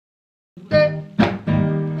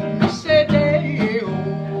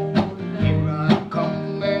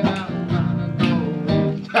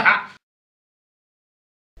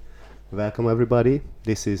Welcome everybody.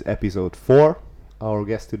 This is episode 4. Our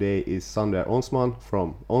guest today is Sander Onsman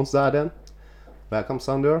from Onsdaden. Welcome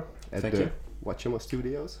Sander at Thank the you. Watchema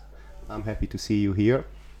Studios. I'm happy to see you here.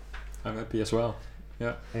 I'm happy as well.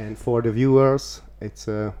 Yeah. And for the viewers, it's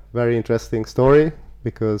a very interesting story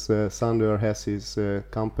because Sander has his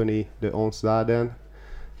company, the Onsdaden.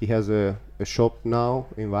 He has a shop now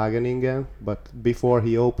in Wageningen, but before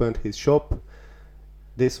he opened his shop,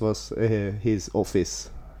 this was his office.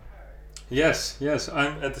 Yes,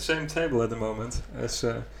 I'm at the same table at the moment as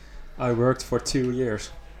I worked for 2 years.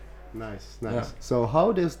 Nice. Yeah. So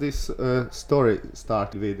how does this story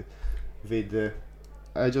start with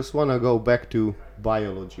I just want to go back to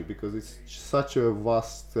biology because it's such a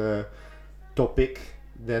vast topic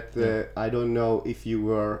that I don't know if you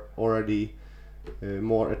were already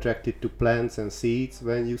more attracted to plants and seeds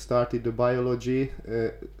when you started the biology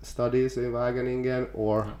studies in Wageningen,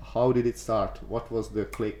 or how did it start? What was the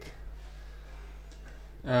click?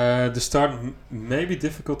 The start may be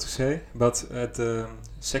difficult to say, but at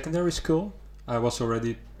secondary school I was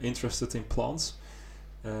already interested in plants,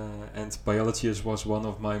 and biology was one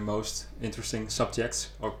of my most interesting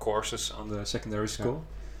subjects or courses on the secondary school.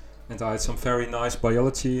 And I had some very nice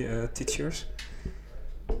biology teachers,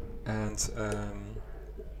 and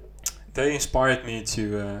they inspired me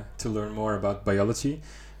to learn more about biology.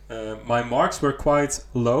 My marks were quite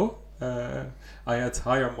low. I had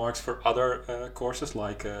higher marks for other courses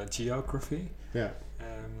like geography. Yeah.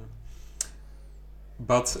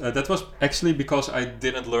 But that was actually because I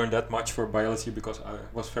didn't learn that much for biology because I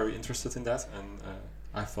was very interested in that, and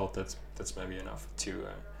I thought that's maybe enough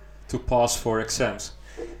to pass for exams.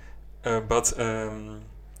 But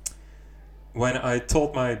when I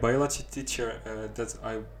told my biology teacher that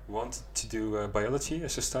I wanted to do biology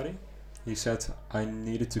as a study, he said I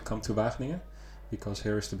needed to come to Wageningen because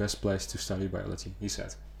here is the best place to study biology, he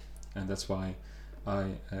said. And that's why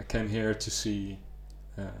I came here to see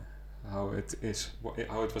how it is,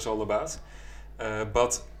 how it was all about.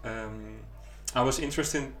 But I was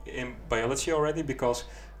interested in biology already because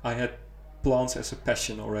I had plants as a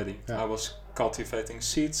passion already. Yeah. I was cultivating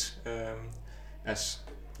seeds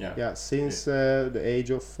Since the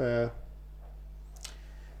age of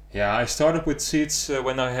I started with seeds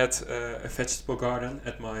when I had a vegetable garden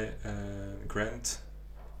at my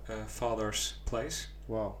grandfather's place,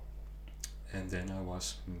 wow. and then I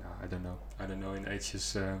was I don't know in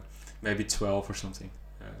ages maybe 12 or something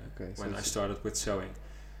when I started with sowing,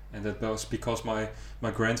 and that was because my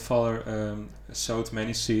grandfather sowed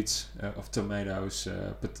many seeds of tomatoes,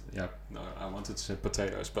 but I wanted to say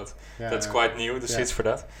potatoes, but that's quite new, the seeds for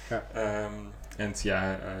that. And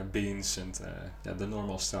beans and the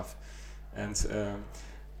normal stuff. And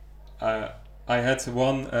I had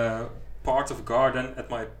one part of garden at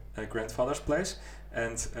my grandfather's place,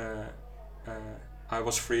 and I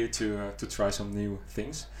was free to try some new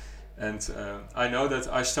things. And I know that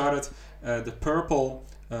I started the purple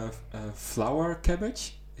flower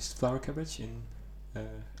cabbage. Is it flower cabbage in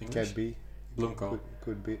English? Can be. Bloemkool.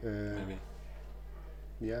 Could be. Maybe.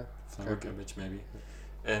 Yeah. Flower cabbage maybe.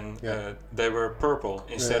 And Yeah. they were purple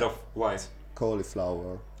instead of white.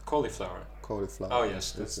 Cauliflower. Cauliflower. Cauliflower. Oh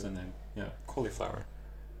yes, that's the name. Yeah, cauliflower.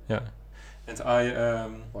 Yeah. And I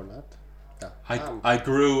Or not? I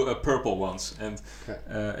grew a purple once, and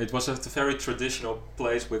it was at a very traditional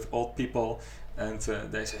place with old people, and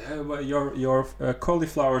they say, hey, well, your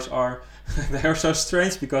cauliflowers are they are so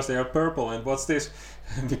strange because they are purple, and what's this?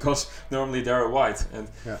 Because normally they are white, and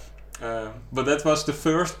but that was the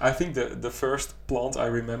first, I think the first plant I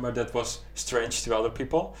remember that was strange to other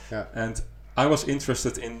people, and I was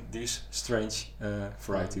interested in these strange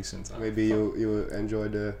varieties. And maybe you enjoy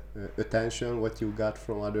the attention what you got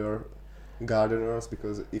from other gardeners,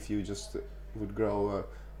 because if you just would grow a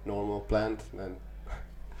normal plant, then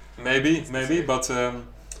maybe, but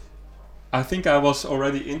I think I was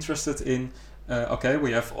already interested in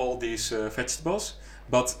we have all these vegetables,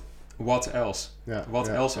 but what else? What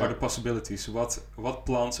else are the possibilities? What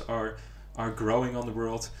plants are growing on the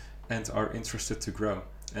world and are interested to grow?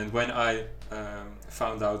 And when I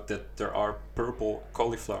found out that there are purple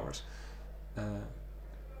cauliflowers,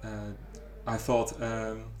 I thought,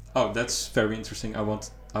 that's very interesting. I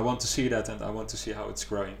want to see that, and I want to see how it's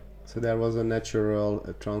growing. So there was a natural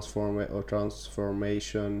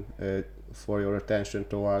transformation for your attention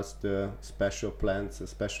towards the special plants,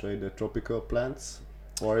 especially the tropical plants.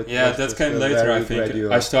 Or that came later. I think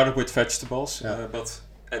gradual. I started with vegetables, but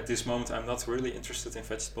at this moment I'm not really interested in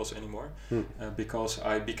vegetables anymore because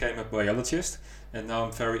I became a biologist, and now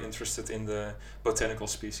I'm very interested in the botanical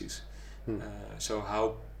species. So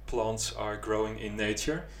how plants are growing in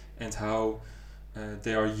nature, and how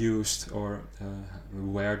they are used, or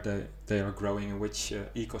where they are growing, in which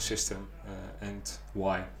ecosystem, and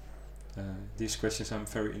why. These questions I'm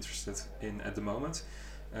very interested in at the moment,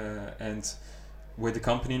 and with the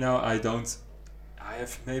company now I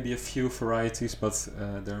have maybe a few varieties, but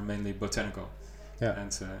they're mainly botanical. Yeah.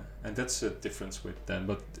 And that's a difference with them,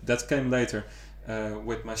 but that came later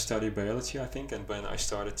with my study biology, I think, and when I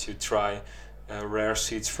started to try rare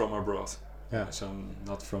seeds from abroad. Yeah. So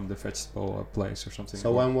not from the vegetable place or something.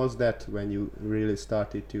 So when was that when you really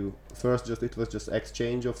started to first? It was just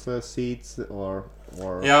exchange of seeds, or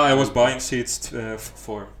yeah, I was buying seeds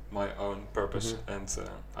for my own purpose, and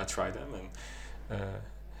I tried them, and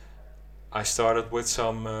I started with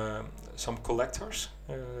some collectors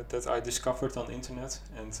that I discovered on internet,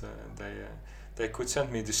 and they could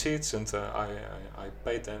send me the seeds, and I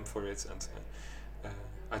paid them for it, and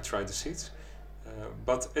I tried the seeds.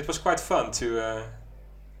 But it was quite fun to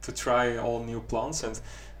try all new plants, and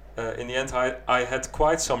in the end I had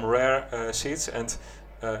quite some rare seeds, and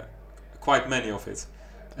quite many of it.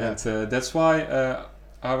 Yeah. And that's why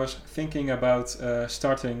I was thinking about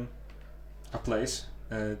starting a place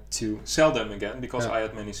to sell them again, because I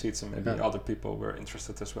had many seeds, and maybe other people were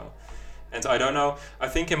interested as well. And I don't know, I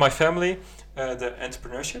think in my family the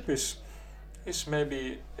entrepreneurship is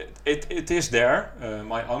maybe it is there.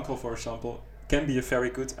 My uncle, for example, can be a very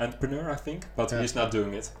good entrepreneur, I think, but he's not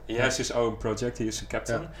doing it. He has his own project, he is a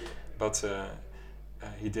captain, but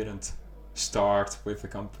he didn't start with the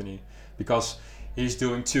company because he's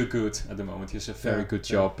doing too good at the moment. He has a very good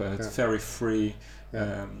job, it's very free,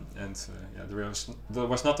 and there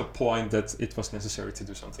was not a point that it was necessary to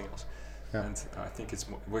do something else. And I think it's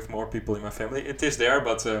with more people in my family. It is there,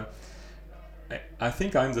 but I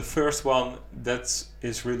think I'm the first one that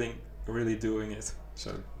is really doing it.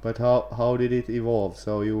 So. But how did it evolve?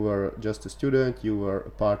 So you were just a student, you were a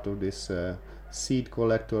part of this seed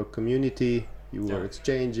collector community, you were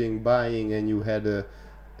exchanging, buying, and you had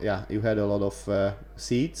a lot of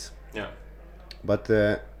seeds. Yeah. But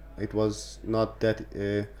it was not that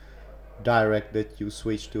direct that you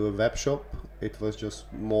switched to a web shop. It was just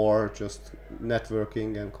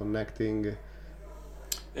networking and connecting.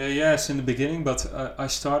 Yes, in the beginning, but I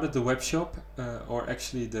started the web shop, or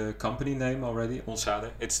actually the company name already,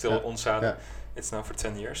 Onsade. It's still Onsade. Yeah. It's now for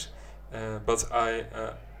 10 years. But I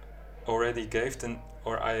already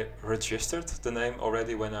I registered the name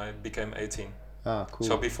already when I became 18. Ah, cool.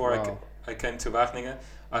 So before I came to Wageningen,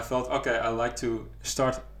 I thought, okay, I like to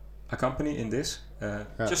start a company in this,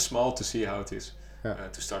 just small, to see how it is.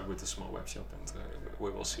 To start with a small web shop, and we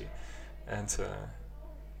will see. And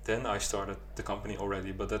then I started the company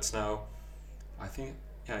already, but that's now, I think,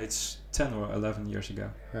 it's 10 or 11 years ago,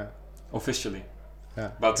 officially.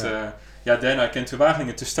 But then I came to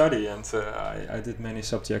Wageningen to study, and I did many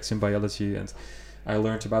subjects in biology, and I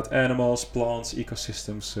learned about animals, plants,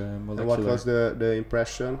 ecosystems, molecular. And what was the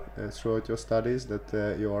impression throughout your studies,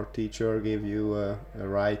 that your teacher gave you a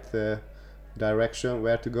right direction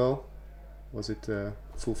where to go? Was it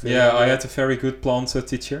fulfilling? Yeah, I had a very good plant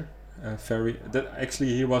teacher.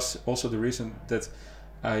 He was also the reason that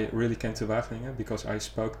I really came to Wageningen, because I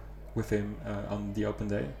spoke with him on the open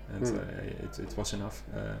day, and it was enough.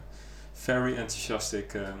 Very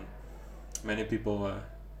enthusiastic. Many people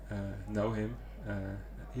know him.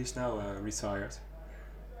 He's now retired,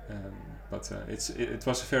 but it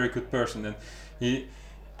was a very good person, and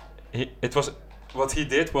what he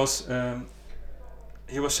did was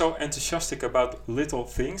he was so enthusiastic about little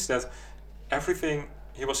things that everything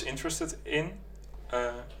he was interested in,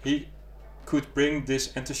 he could bring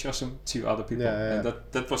this enthusiasm to other people, and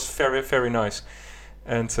that was very, very nice.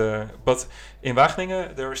 And but in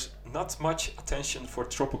Wageningen there is not much attention for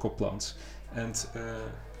tropical plants, and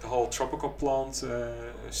the whole tropical plant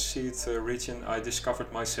seed region I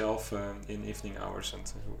discovered myself in evening hours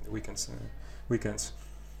and weekends,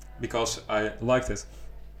 because I liked it,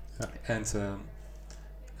 and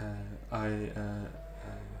I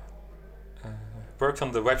worked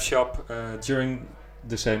on the web shop during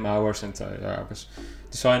the same hours, and I was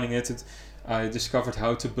designing it. I discovered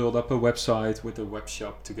how to build up a website with a web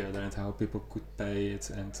shop together, and how people could pay it,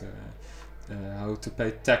 and how to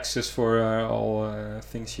pay taxes for all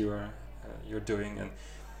things you're doing. And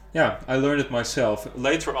I learned it myself.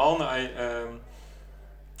 Later on,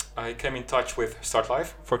 I came in touch with Start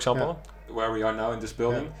Life, for example, where we are now in this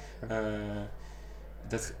building.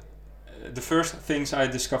 The first things I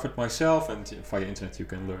discovered myself, and via internet you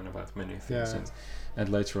can learn about many things, and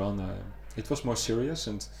later on it was more serious,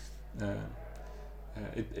 and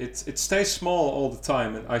it stays small all the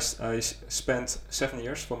time. And I spent 7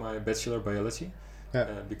 years for my bachelor biology,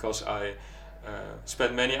 because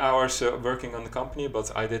spent many hours working on the company,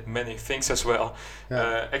 but I did many things as well.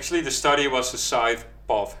 Yeah. Actually, the study was a side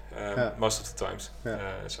path most of the times.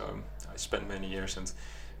 Yeah. So I spent many years, and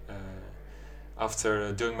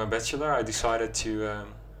after doing my bachelor, I decided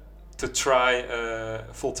to try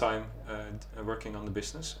full-time working on the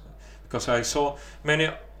business, because I saw many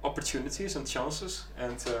opportunities and chances,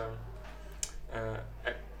 and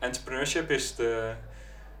entrepreneurship is the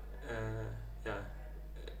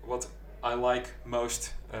what I like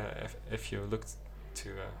most if you look to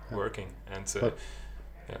working. And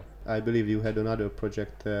I believe you had another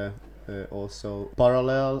project also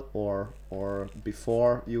parallel or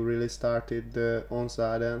before you really started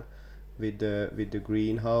Onsiden with the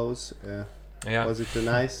greenhouse. Was it a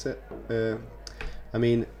nice? I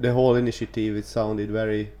mean, the whole initiative, it sounded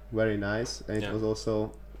very very nice, and it was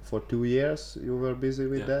also for 2 years you were busy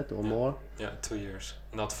with that or more. Yeah, 2 years,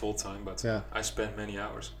 not full time, but I spent many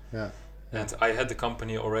hours. And I had the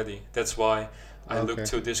company already. That's why I looked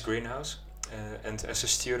to this greenhouse. And as a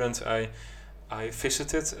student, I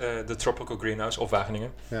visited the tropical greenhouse of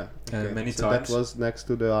Wageningen many times. That was next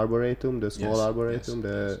to the arboretum, the small arboretum,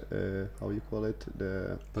 how you call it,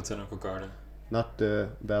 the botanical garden. Not the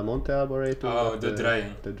Belmonte arboretum. Oh, the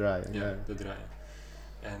Dreien. The Dreien. Yeah, the Dreien.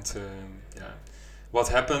 And what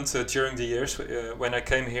happened during the years when I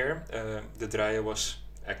came here, the Dreien was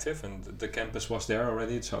active and the campus was there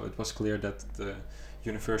already, so it was clear that the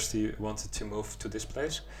university wanted to move to this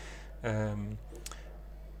place. And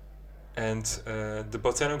the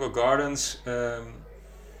botanical gardens, there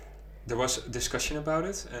was a discussion about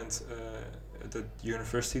it, and the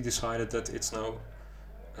university decided that it's no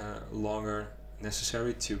longer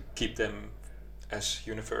necessary to keep them as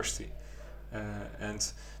university.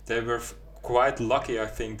 And they were quite lucky, I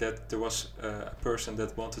think, that there was a person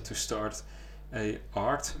that wanted to start a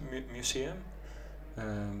art museum,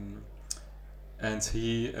 and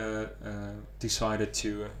he decided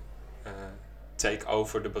to take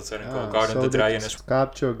over the botanical garden, so the Dreien.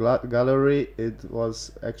 Sculpture gallery, it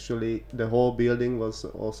was actually, the whole building was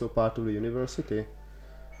also part of the university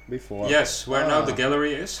before. Yes, where now the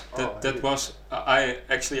gallery is. That was, I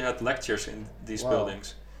actually had lectures in these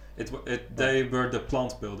buildings. They were the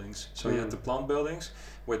plant buildings. So you had the plant buildings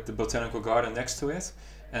with the botanical garden next to it,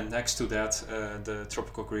 and next to that the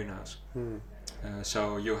tropical greenhouse.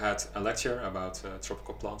 So you had a lecture about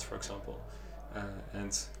tropical plants, for example,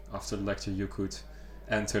 and after the lecture you could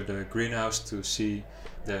enter the greenhouse to see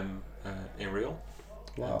them in real.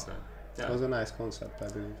 Wow. And, it was a nice concept, I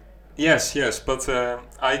believe. Yes, but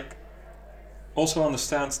I also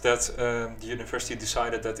understand that the university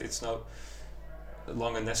decided that it's no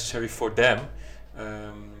longer necessary for them.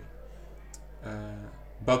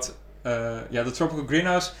 But the tropical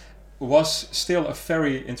greenhouse was still a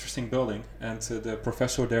very interesting building, and the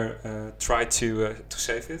professor there tried to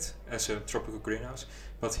save it as a tropical greenhouse,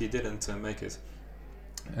 but he didn't make it.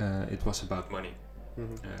 It was about money.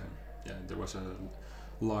 There was a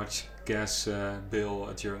large gas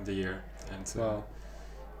bill during the year, and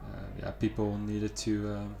people needed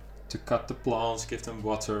to cut the plants, give them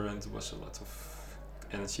water, and there was a lot of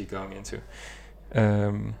energy going into.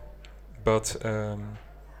 But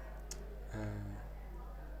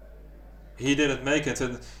he didn't make it,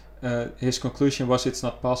 and his conclusion was it's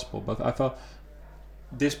not possible. But I thought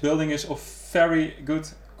this building is of very good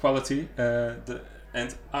quality,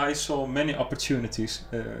 and I saw many opportunities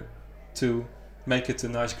to make it a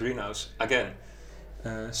nice greenhouse again.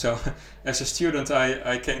 So as a student,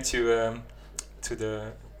 I came to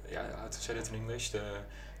the how to say that in English,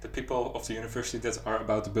 the people of the university that are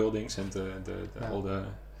about the buildings and all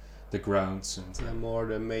the grounds and more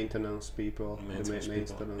the maintenance people,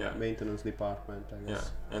 the maintenance department, I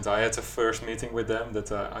guess. Yeah, and I had the first meeting with them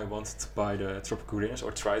that I wanted to buy the tropical greenhouse,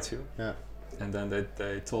 or try to. Yeah. And then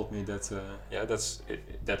they told me that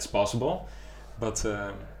that's possible, but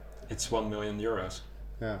it's €1 million.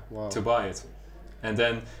 Yeah, wow. To buy it, and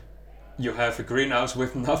then you have a greenhouse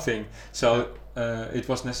with nothing. So it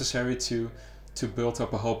was necessary to build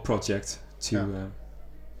up a whole project to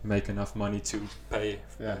make enough money to pay.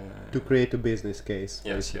 To create a business case.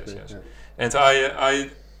 Yes. Yeah. And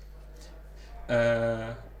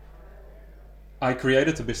I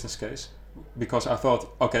created a business case because I thought,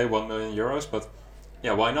 okay, €1 million, but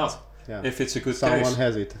why not? Yeah. If it's a good someone case,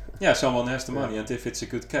 has it. Yeah, someone has the money, and if it's a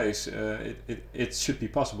good case, it should be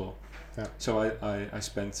possible. Yeah. So I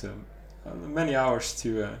spent many hours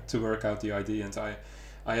to work out the idea, and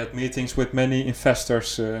I had meetings with many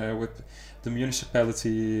investors, with the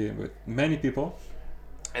municipality, with many people,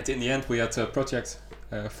 and in the end we had a project,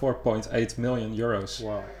 €4.8 million.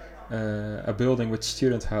 Wow. A building with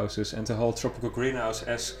student houses and the whole tropical greenhouse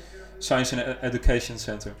as science and education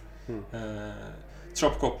center,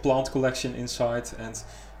 tropical plant collection inside, and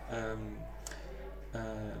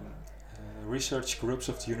research groups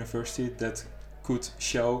of the university that could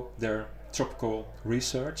show their tropical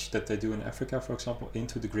research that they do in Africa, for example,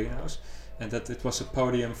 into the greenhouse, and that it was a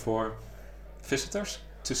podium for visitors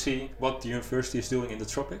to see what the university is doing in the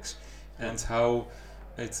tropics and how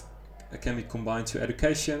it can be combined to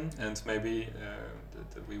education, and maybe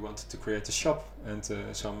we wanted to create a shop and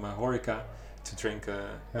some horeca to drink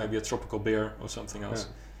maybe a tropical beer or something else.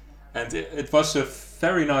 And it was a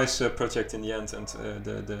very nice project in the end, and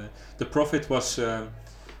the profit was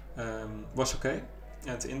okay,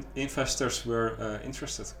 and investors were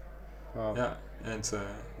interested. Wow. Yeah, and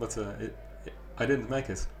but I didn't make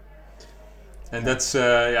it, and that's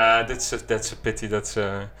a pity. That's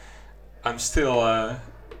I'm still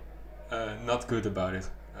not good about it.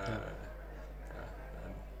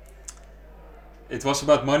 It was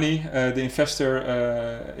about money. The investor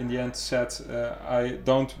in the end said, I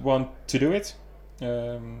don't want to do it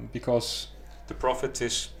because the profit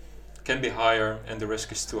can be higher and the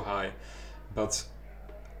risk is too high. But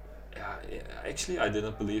actually I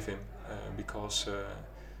didn't believe him because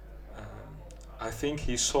I think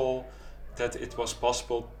he saw that it was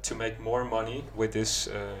possible to make more money with this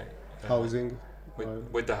housing,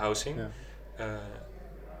 with the housing,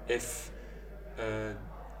 if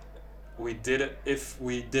we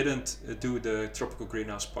didn't do the tropical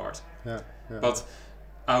greenhouse part. But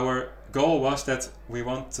our goal was that we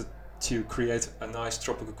wanted to create a nice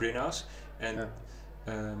tropical greenhouse, and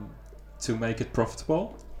to make it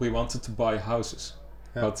profitable we wanted to buy houses.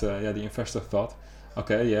 But the investor thought,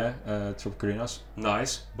 okay, tropical greenhouse,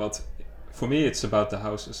 nice, but for me it's about the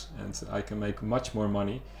houses, and I can make much more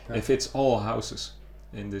money if it's all houses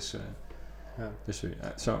in this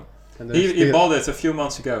so he bought it a few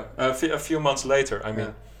months ago, a few months later, I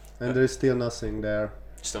mean. And there's still nothing there.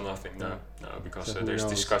 Still nothing, no, because there's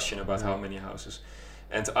discussion about how many houses.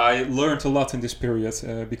 And I learned a lot in this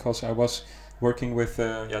period because I was working with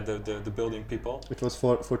the building people. It was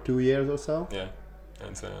for 2 years or so? Yeah,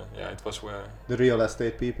 and it was where... The real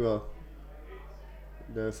estate people,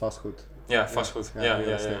 the Vastgoed. Yeah, Vastgoed,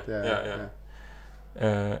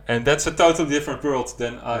 and that's a totally different world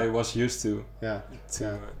than I was used to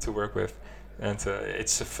work with, and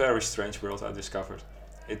it's a very strange world I discovered.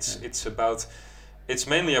 It's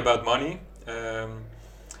mainly about money.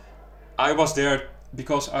 I was there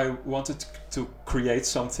because I wanted to create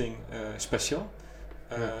something special,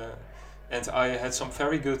 and I had some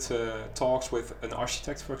very good talks with an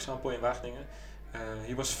architect, for example, in Wageningen.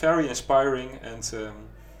 He was very inspiring, and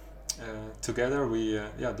together we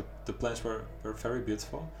the plans were very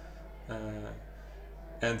beautiful,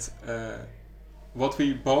 and what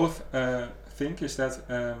we both think is that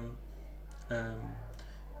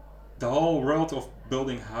the whole world of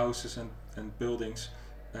building houses and buildings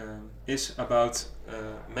is about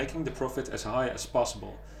making the profit as high as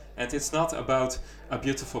possible, and it's not about a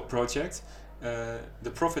beautiful project.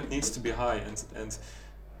 The profit needs to be high, and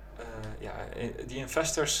the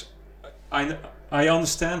investors, I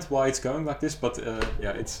understand why it's going like this, but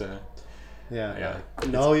it's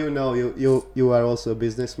Now you are also a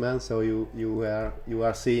businessman, so you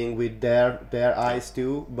are seeing with their eyes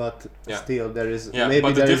too, but still there is maybe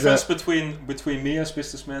but the there difference between me as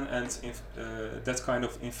businessman and that kind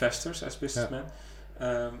of investors as businessmen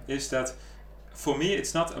is that for me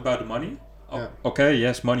it's not about the money. Okay,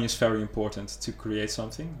 yes, money is very important to create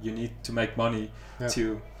something. You need to make money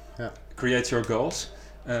to create your goals,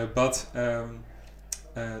 but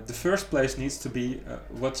the first place needs to be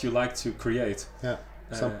what you like to create.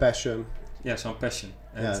 Some passion. Some passion.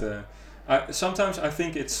 And sometimes I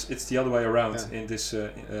think it's the other way around in this.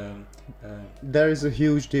 There is a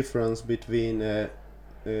huge difference between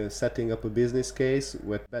setting up a business case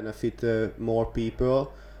with benefit more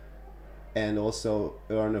people and also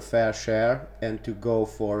earn a fair share, and to go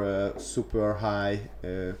for a super high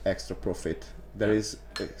extra profit. There is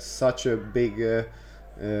such a big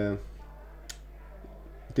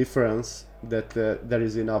difference that there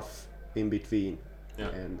is enough in between,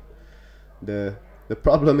 and the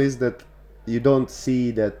problem is that you don't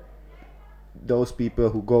see that those people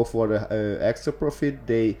who go for the extra profit,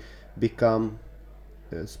 they become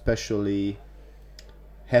especially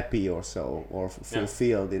happy or so, or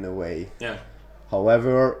fulfilled in a way.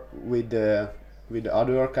 However, with the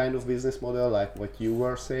other kind of business model, like what you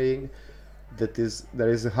were saying, there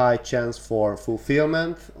is a high chance for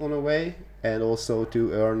fulfillment on a way, and also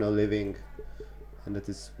to earn a living, and that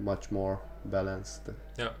is much more balanced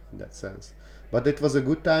in that sense. But it was a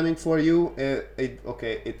good timing for you.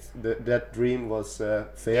 That dream was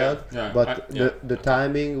failed, but the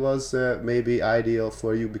timing was maybe ideal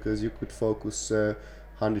for you because you could focus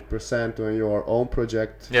 100% on your own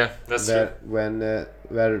project. Yeah, that's true.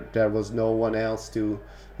 Where there was no one else to.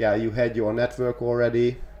 Yeah, you had your network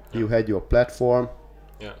already. You had your platform.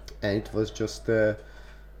 Yeah. And it was just the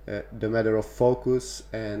matter of focus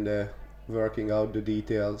and working out the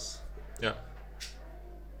details. Yeah.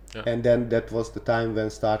 Yeah. And then that was the time when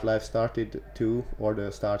Start Life started too, or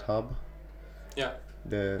the Start Hub. Yeah.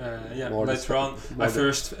 Later on, I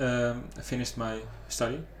first finished my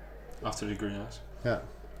study after the greenhouse. Yeah.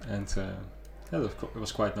 And it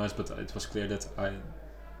was quite nice, but it was clear that I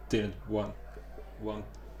didn't want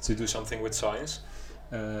to do something with science.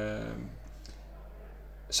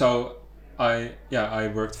 So I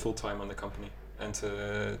worked full time on the company, and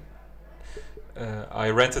I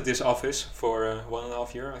rented this office for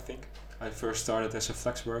 1.5 years, I think. I first started as a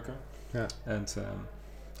flex worker, and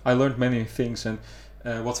I learned many things. And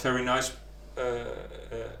what's very nice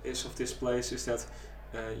is of this place is that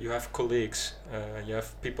you have colleagues, you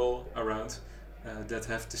have people around that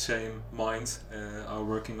have the same mind, are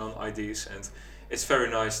working on ideas, and it's very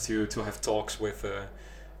nice to have talks with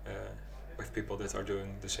people that are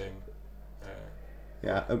doing the same.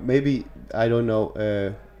 Maybe I don't know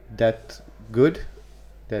that good.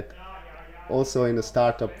 That also in the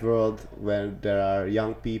startup world, when there are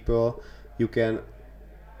young people, you can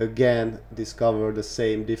again discover the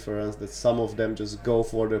same difference. That some of them just go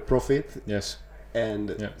for the profit. Yes.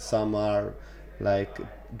 And some are like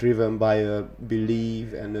driven by a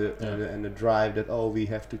belief and a drive that we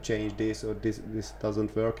have to change this, or this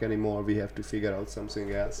doesn't work anymore, we have to figure out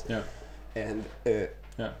something else. And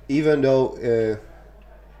even though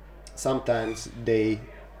sometimes they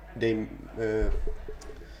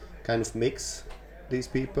kind of mix these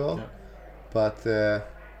people, but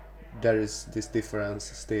there is this difference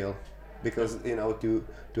still, because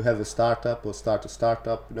to have a startup or start a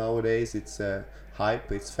startup nowadays, it's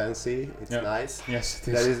hype, it's fancy, it's nice. Yes,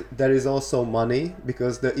 it is. There is also money,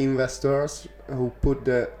 because the investors who put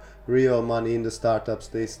the real money in the startups,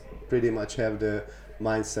 they pretty much have the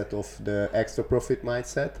mindset of the extra profit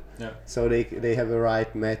mindset. So they have a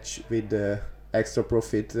right match with the extra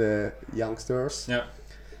profit youngsters.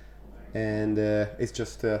 And it's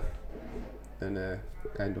just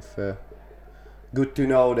kind of good to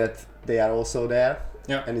know that they are also there.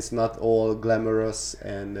 And it's not all glamorous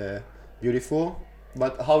and beautiful.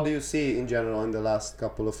 But how do you see in general in the last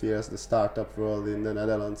couple of years the startup world in the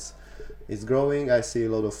Netherlands is growing? I see a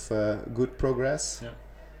lot of good progress.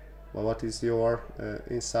 Well, what is your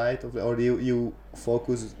insight of or you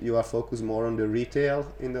are focused more on the retail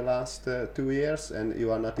in the last 2 years, and you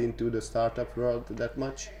are not into the startup world that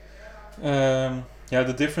much?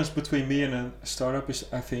 The difference between me and a startup is,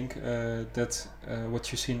 I think, that what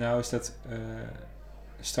you see now is that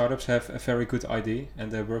startups have a very good idea, and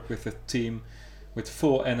they work with a team with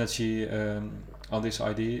full energy on this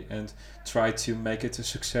idea and try to make it a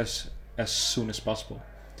success as soon as possible.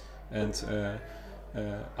 And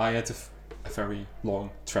I had a very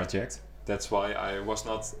long trajectory. That's why I was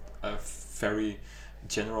not a very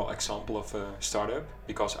general example of a startup,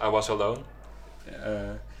 because I was alone.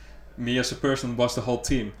 Me as a person was the whole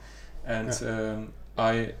team, and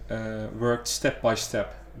I worked step by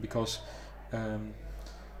step, because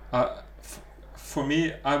for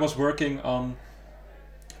me, I was working on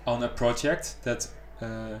a project that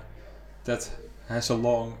has a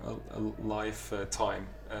long lifetime.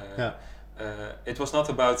 It was not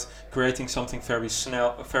about creating something very soon,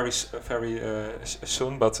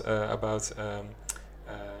 but about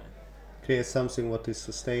create something what is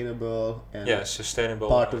sustainable and sustainable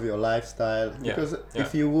part of your lifestyle. Because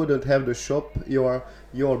if you wouldn't have the shop,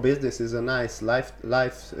 your business is a nice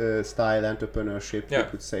lifestyle entrepreneurship. You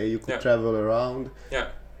could say you could travel around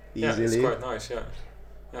easily. It's quite nice.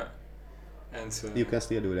 And you can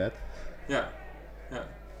still do that.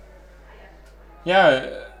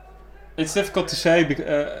 It's difficult to say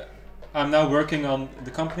because I'm now working on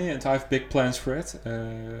the company and I have big plans for it.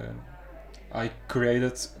 I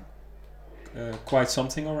created quite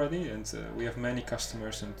something already, and we have many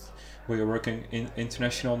customers, and we are working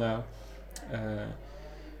international now.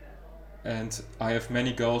 And I have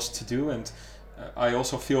many goals to do, and I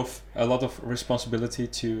also feel a lot of responsibility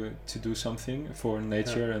to do something for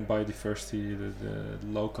nature and biodiversity, the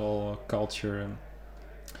local culture, and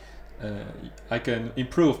I can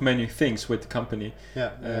improve many things with the company.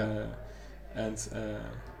 And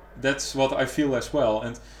that's what I feel as well.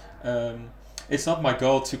 And it's not my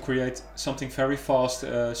goal to create something very fast,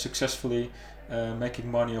 successfully, making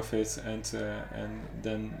money of it, and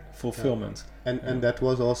then fulfillment. And that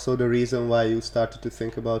was also the reason why you started to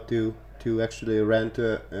think about to actually rent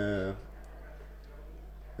a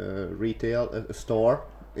retail a store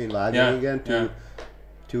in Wageningen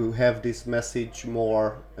to have this message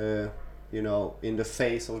more in the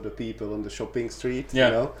face of the people on the shopping street.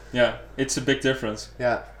 It's a big difference.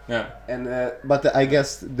 And but I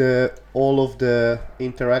guess all of the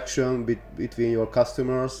interaction between your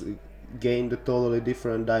customers gained a totally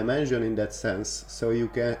different dimension in that sense, so you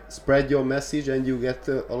can spread your message and you get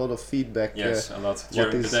a lot of feedback. A lot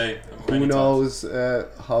during the day. Who knows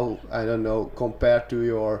how, I don't know, compared to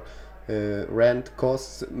your rent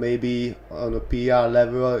costs, maybe on a PR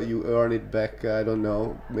level you earn it back, I don't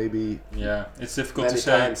know, maybe it's difficult many to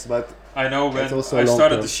say times, but I know when I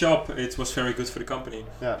started the shop it was very good for the company,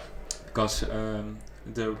 because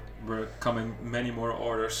there were coming many more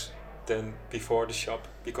orders than before the shop,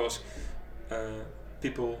 because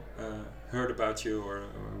people heard about you or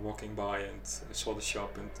walking by and saw the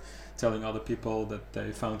shop and telling other people that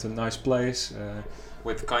they found a nice place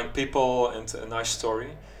with kind people and a nice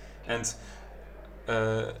story. And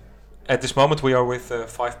at this moment we are with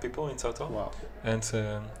 5 people in total. Wow. And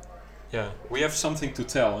we have something to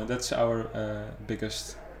tell, and that's our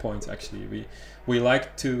biggest point actually. We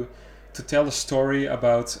like to tell a story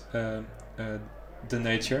about the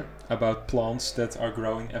nature, about plants that are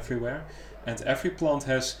growing everywhere, and every plant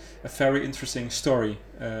has a very interesting story.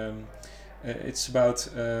 It's about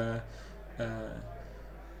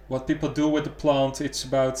what people do with the plant. It's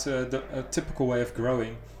about a typical way of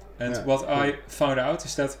growing. And what I found out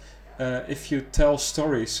is that if you tell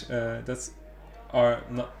stories that are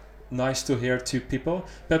nice to hear to people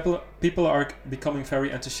are becoming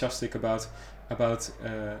very enthusiastic about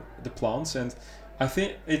the plants. And I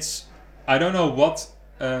think I don't know what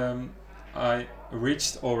I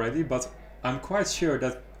reached already, but I'm quite sure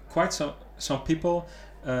that quite some people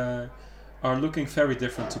are looking very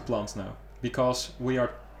different to plants now, because we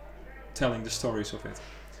are telling the stories of it.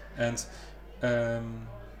 And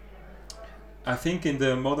I think in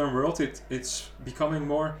the modern world it's becoming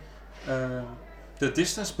more the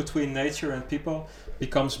distance between nature and people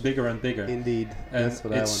becomes bigger and bigger. Indeed, and that's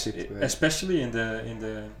what I wanted to especially in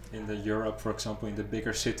the Europe, for example, in the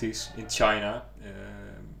bigger cities, in China,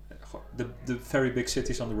 the very big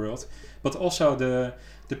cities on the world, but also the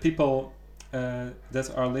people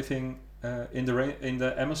that are living in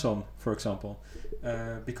the Amazon, for example,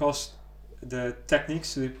 because the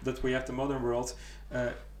techniques that we have, the modern world,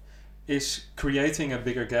 is creating a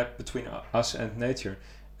bigger gap between us and nature.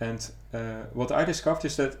 And what I discovered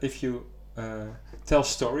is that if you tell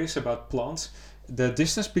stories about plants, the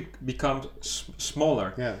distance becomes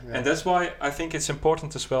smaller. And that's why I think it's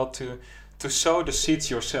important as well to sow the seeds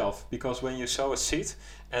yourself, because when you sow a seed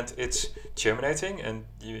and it's germinating and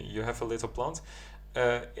you have a little plant,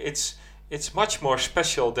 it's much more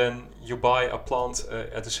special than you buy a plant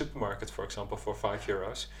at the supermarket, for example, for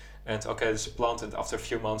 €5. And okay, there's a plant, and after a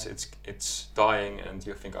few months it's dying, and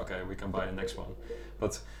you think, okay, we can buy the next one.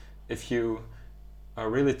 But if you are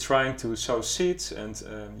really trying to sow seeds and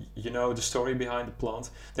you know the story behind the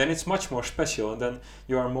plant, then it's much more special, and then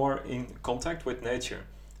you are more in contact with nature.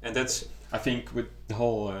 And that's, I think, with the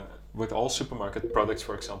whole with all supermarket products,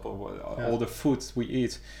 for example, all the food we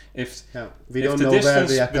eat, we don't know where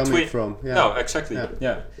they are coming from. No, exactly.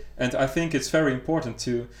 And I think it's very important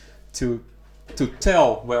to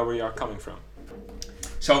tell where we are coming from.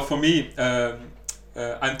 So for me,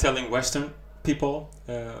 I'm telling Western people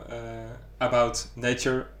about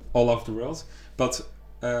nature all over the world, but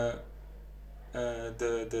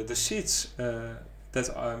the seeds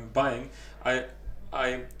that I'm buying,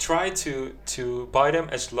 I try to buy them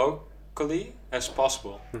as locally as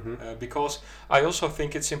possible, because I also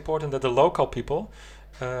think it's important that the local people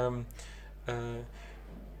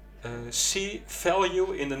see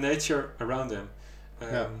value in the nature around them.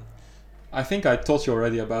 I think I told you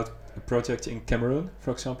already about a project in Cameroon,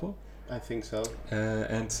 for example. I think so.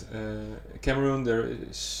 And Cameroon, there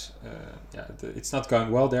is it's not going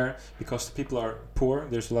well there because the people are poor.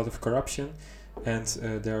 There's a lot of corruption, and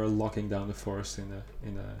they're logging down the forest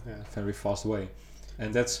in a very fast way,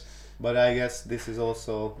 and that's. But I guess this is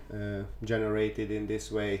also generated in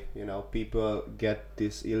this way. You know, people get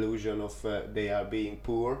this illusion of they are being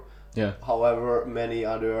poor. However, many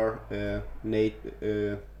other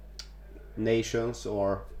nations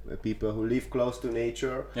or people who live close to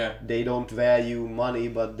nature, they don't value money,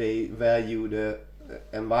 but they value the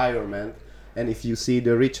environment. And if you see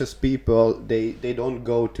the richest people, they don't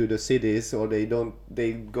go to the cities, or they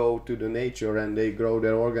go to the nature and they grow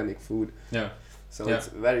their organic food. So it's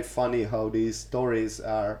very funny how these stories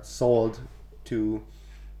are sold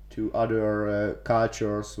to other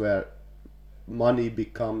cultures where money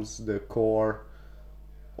becomes the core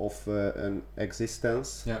of an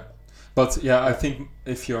existence. Yeah, but yeah, I think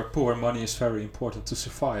if you're poor, money is very important to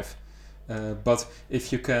survive. But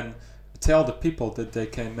if you can tell the people that they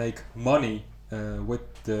can make money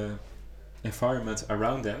with the environment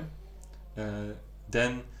around them,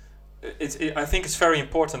 then I think it's very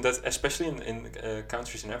important that, especially in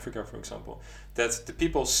countries in Africa, for example, that the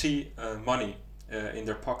people see money in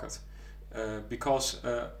their pocket, because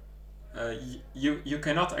you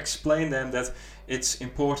cannot explain them that it's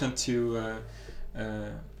important to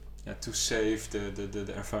save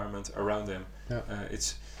the environment around them.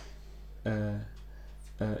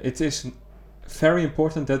 It is very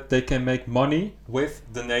important that they can make money with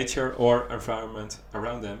the nature or environment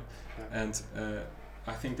around them, and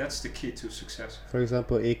I think that's the key to success. For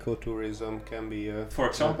example, ecotourism can be a... For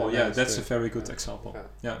example, that's a very good example.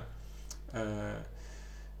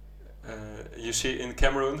 You see in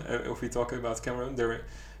Cameroon, if we talk about Cameroon,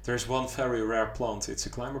 there's one very rare plant. It's a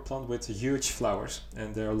climber plant with huge flowers,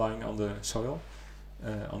 and they're lying on the soil,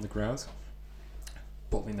 on the ground,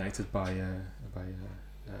 pollinated by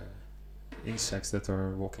insects that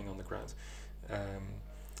are walking on the ground.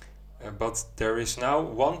 But there is now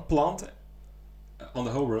one plant on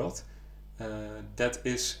the whole world that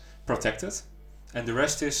is protected, and the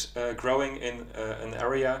rest is growing in an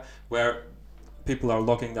area where people are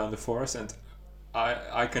logging down the forest, and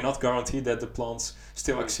I cannot guarantee that the plants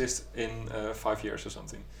still exist in 5 years or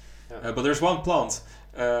something. But there's one plant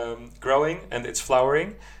growing, and it's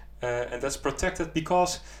flowering, and that's protected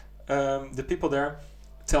because the people there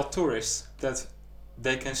tell tourists that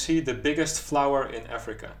they can see the biggest flower in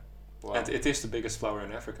Africa. Wow. And it is the biggest flower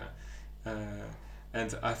in Africa.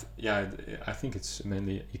 And I think it's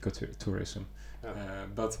mainly ecotourism.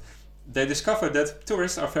 But they discovered that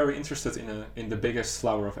tourists are very interested in the biggest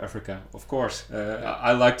flower of Africa. Of course,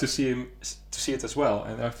 I like to see it as well,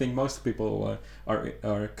 and I think most people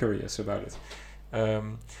are curious about it.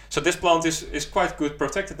 So this plant is quite good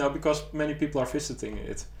protected now because many people are visiting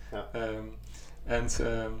it. That's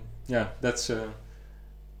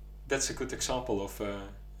a good example of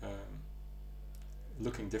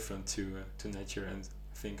looking different to nature, and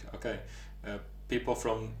think, okay, people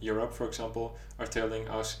from Europe, for example, are telling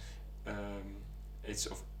us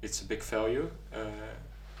it's a big value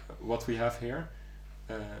what we have here,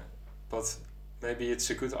 but maybe it's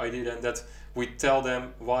a good idea then that we tell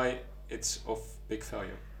them why it's of big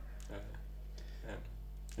value.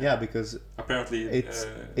 Because apparently it's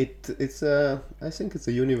I think it's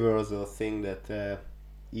a universal thing that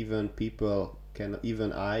even people can,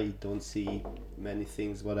 even I don't see many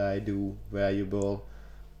things what I do valuable.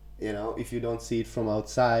 If you don't see it from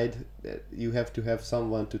outside, you have to have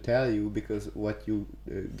someone to tell you, because what you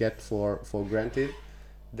get for granted,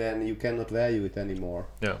 then you cannot value it anymore.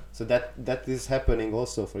 So that is happening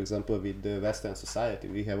also, for example, with the Western society.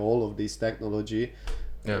 We have all of this technology,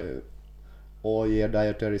 all year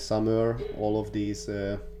dietary summer, all of these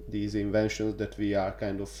inventions that we are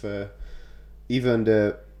kind of even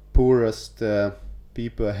the poorest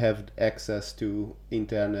people have access to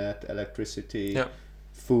internet, electricity,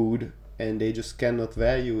 food, and they just cannot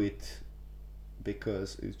value it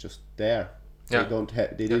because it's just there. They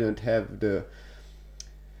didn't have the...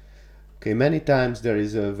 Okay, many times there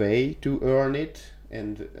is a way to earn it,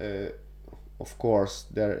 and of course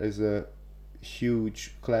there is a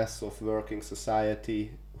huge class of working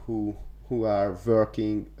society who are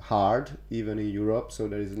working hard, even in Europe. So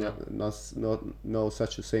there is no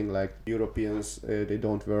such a thing like Europeans. They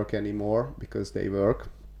don't work anymore because they work,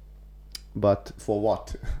 but for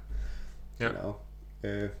what?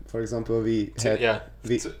 For example, we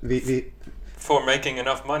for making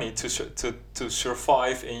enough money to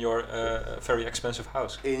survive in your very expensive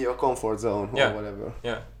house, in your comfort zone, or whatever.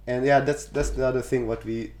 And that's the other thing what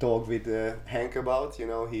we talk with Hank about.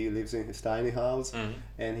 He lives in his tiny house,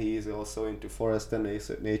 and he is also into forest and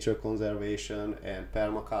nature conservation and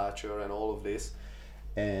permaculture and all of this.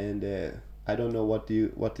 And I don't know what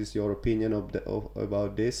is your opinion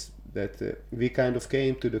about this. That we kind of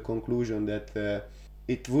came to the conclusion that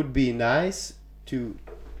it would be nice to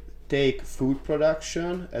take food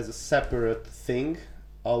production as a separate thing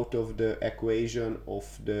out of the equation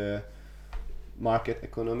of the market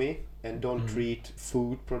economy, and don't treat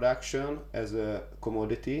food production as a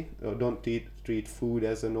commodity, or don't treat food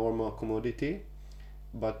as a normal commodity,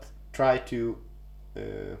 but try to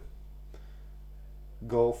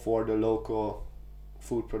go for the local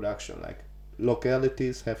food production. Like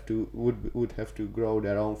localities would have to grow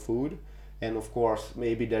their own food, and of course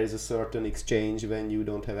maybe there is a certain exchange when you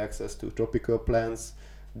don't have access to tropical plants,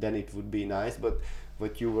 then it would be nice. But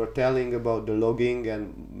what you were telling about the logging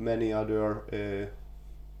and many other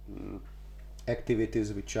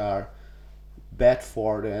activities which are bad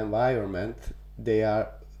for the environment, they are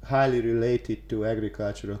highly related to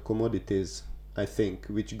agricultural commodities, I think,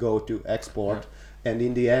 which go to export. And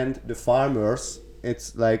in the end, the farmers,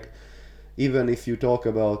 it's like, even if you talk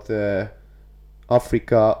about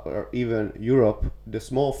Africa or even Europe, the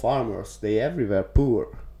small farmers, they everywhere poor.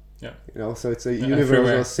 Yeah. You know, so it's a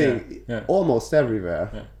universal thing, almost everywhere,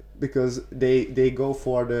 Yeah. because they go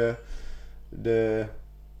for the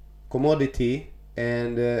commodity,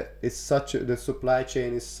 and it's such the supply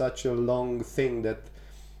chain is such a long thing that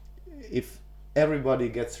if everybody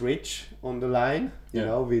gets rich on the line, you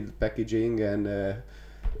know, with packaging and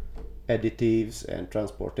additives and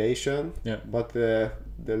transportation, but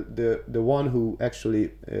the one who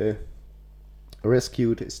actually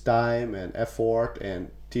rescued his time and effort and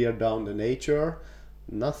tear down the nature,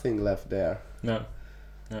 nothing left there. No.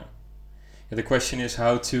 The question is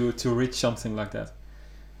how to reach something like that.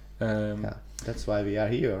 That's why we are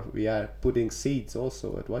here. We are putting seeds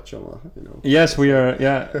also at Wachama, you know. Yes, we are.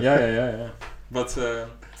 Yeah. But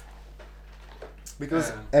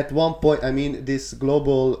because at one point, I mean, this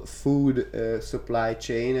global food supply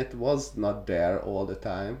chain, it was not there all the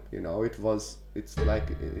time. You know, it's like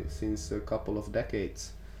since a couple of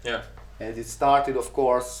decades. Yeah. And it started, of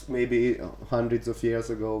course, maybe hundreds of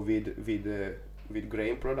years ago with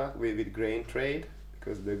grain with grain trade,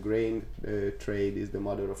 because the grain trade is the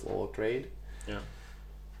mother of all trade. Yeah.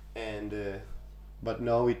 And but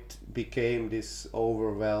now it became this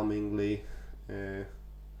overwhelmingly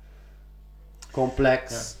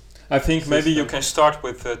complex. I think maybe system. you can start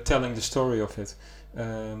with telling the story of it.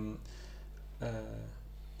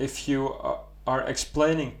 If you are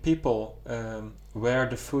explaining people where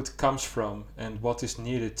the food comes from and what is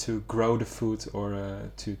needed to grow the food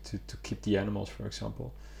or to keep the animals, for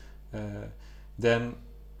example, then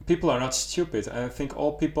people are not stupid. I think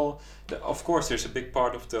all people, of course, there's a big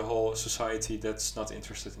part of the whole society that's not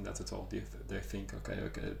interested in that at all. They think, okay,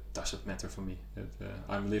 it doesn't matter for me.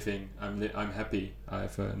 I'm living, I'm happy. I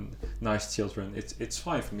have nice children. It's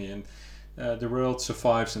fine for me, and the world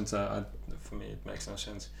survives. And for me, it makes no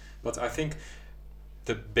sense. But I think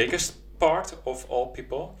the biggest part of all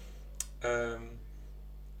people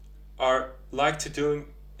are like to doing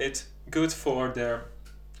it good for their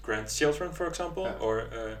grandchildren, for example, or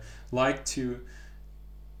like to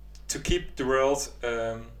keep the world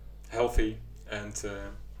healthy and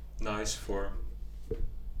nice for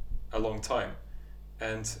a long time.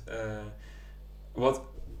 And what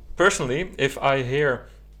personally, if I hear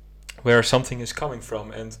where something is coming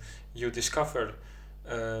from and you discover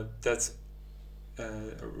that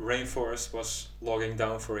rainforest was logging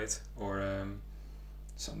down for it, or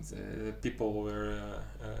some people were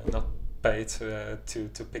not paid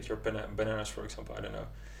to pick your bananas, for example, I don't know.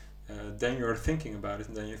 Then you're thinking about it,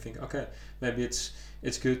 and then you think, okay, maybe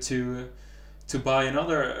it's good to buy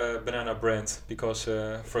another banana brand because,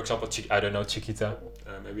 for example, I don't know, Chiquita,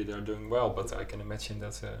 maybe they're doing well, but I can imagine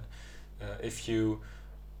that if you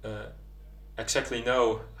exactly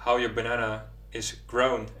know how your banana is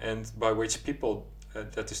grown and by which people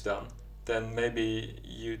that is done, then maybe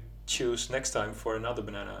you choose next time for another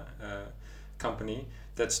banana company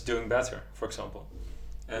that's doing better, for example.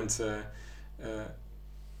 And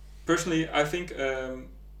personally, I think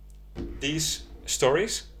these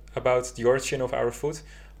stories about the origin of our food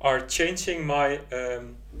are changing my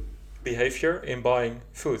behavior in buying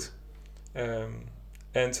food.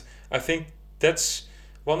 And I think that's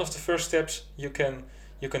one of the first steps you can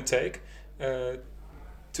take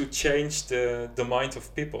to change the mind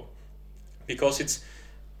of people, because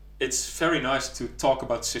it's very nice to talk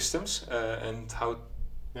about systems and how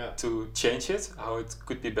to change it, how it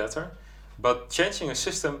could be better, but changing a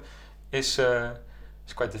system is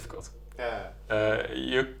quite difficult.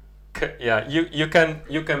 You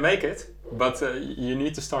can make it, but you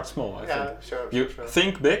need to start small. I think. Sure.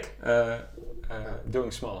 Think big,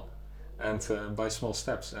 doing small, and by small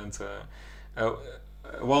steps. And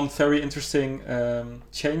one very interesting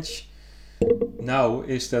change now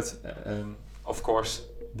is that, of course,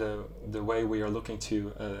 the way we are looking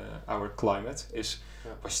to our climate is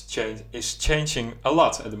changing a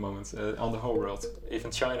lot at the moment on the whole world.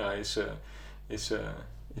 Even China is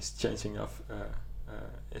changing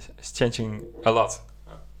is changing a lot.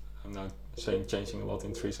 I'm not saying changing a lot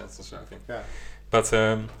in 3 sentences, I think. Yeah. But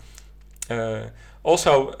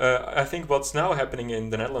also, I think what's now happening in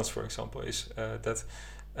the Netherlands, for example, is that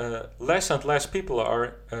less and less people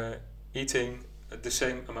are eating the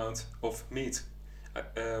same amount of meat.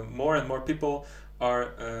 more and more people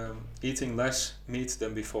are eating less meat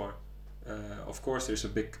than before. Of course,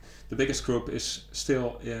 the biggest group is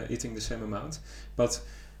still eating the same amount, but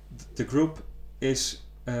the group is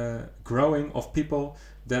growing of people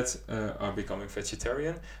that are becoming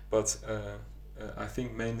vegetarian. But I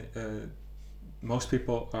think most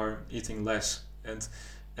people are eating less, and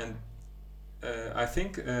I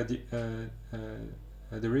think the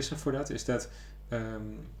reason for that is that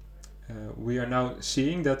we are now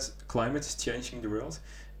seeing that climate is changing the world,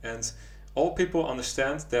 and all people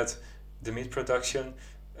understand that the meat production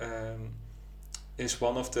is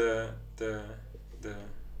one of the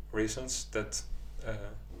reasons that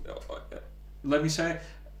let me say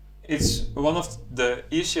it's one of the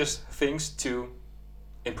easiest things to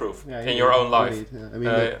improve in your own life. Indeed, yeah. I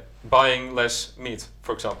mean, buying less meat,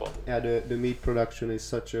 for example. yeah, the meat production is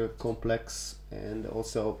such a complex, and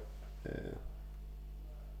also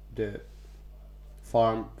the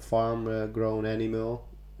farm grown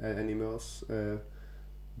animals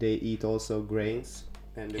they eat also grains,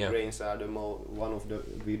 and the grains are one of the,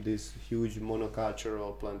 with these huge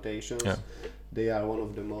monocultural plantations, they are one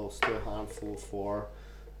of the most harmful for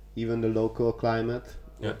even the local climate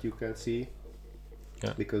that you can see,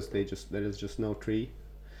 because there is just no tree,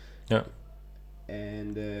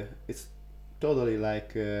 and it's totally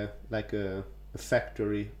like a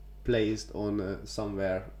factory placed on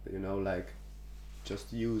somewhere, like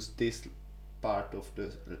just use this part of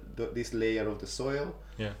this layer of the soil,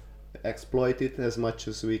 exploit it as much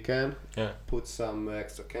as we can, put some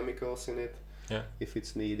extra chemicals in it if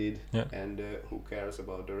it's needed, and who cares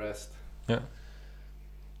about the rest. And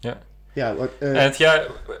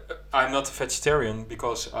I'm not a vegetarian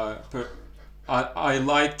because I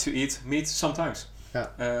like to eat meat sometimes,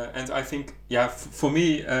 and I think for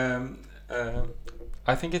me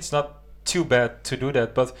I think it's not too bad to do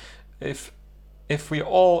that, but if we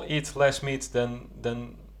all eat less meat than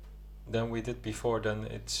we did before, then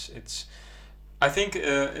it's I think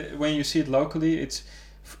when you see it locally,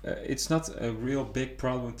 it's not a real big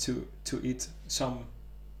problem to eat some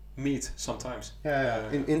meat sometimes.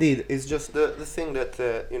 Indeed, it's just the thing that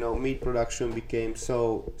meat production became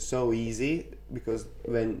so easy, because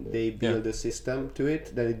when they build a system to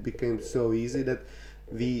it, then it became so easy that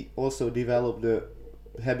we also developed the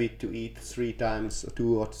habit to eat 2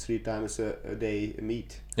 or 3 times a day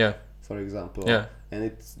meat, for example, and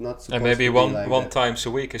it's not supposed and maybe to be one like times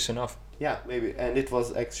a week is enough. Maybe, and it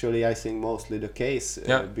was actually, I think, mostly the case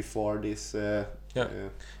before this.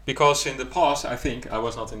 Because in the past, I think I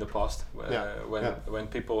was not in the past when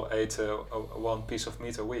people ate one piece of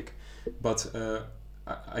meat a week, but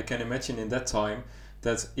I can imagine in that time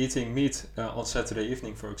that eating meat on Saturday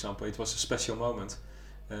evening, for example, it was a special moment.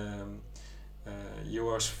 You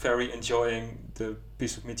were very enjoying the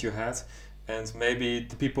piece of meat you had, and maybe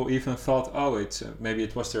the people even thought, maybe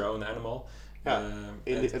it was their own animal.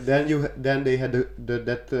 Then they had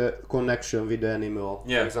that connection with the animal.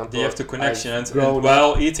 For example, they have the connection, and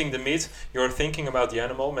while eating the meat, you're thinking about the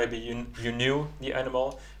animal. Maybe you knew the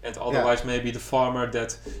animal, and otherwise maybe the farmer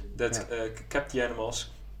that kept the animals,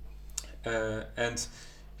 and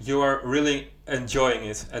you are really enjoying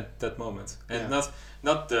it at that moment, and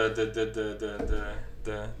not the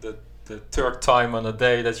third time on a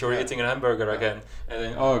day that you're eating a hamburger again, and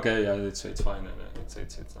then it's fine, and it's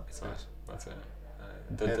nice.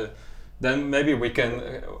 But then maybe we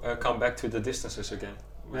can come back to the distances again.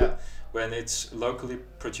 When it's locally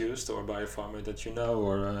produced or by a farmer that you know,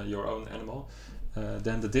 or your own animal,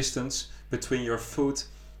 then the distance between your food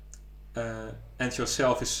and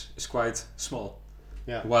yourself is quite small.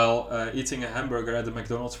 While eating a hamburger at the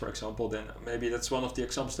McDonald's, for example, then maybe that's one of the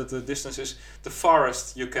examples that the distance is the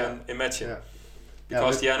farthest you can imagine.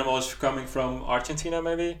 Because the animal is coming from Argentina,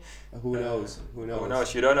 maybe. Who knows? Who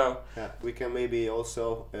knows? You don't know. We can maybe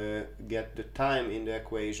also get the time in the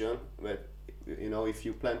equation. But if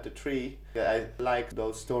you plant a tree, I like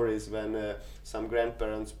those stories when some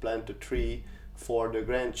grandparents plant a tree for the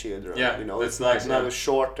grandchildren. It's like not a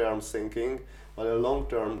short-term thinking, but a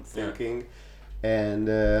long-term thinking, and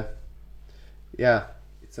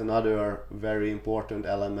it's another very important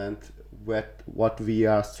element. What we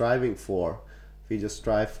are striving for. We just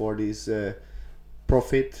strive for this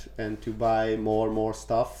profit and to buy more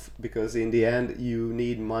stuff, because in the end you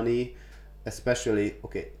need money, especially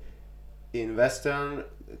in Western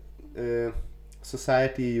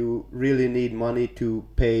society. You really need money to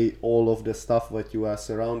pay all of the stuff that you are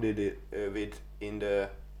surrounded with in the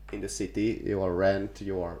city, your rent,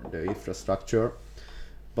 the infrastructure.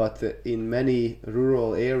 But in many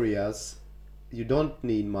rural areas, you don't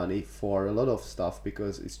need money for a lot of stuff,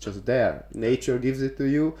 because it's just there. Nature gives it to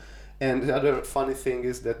you, And the other funny thing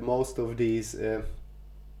is that most of these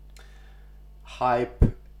hype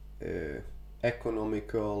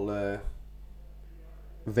economical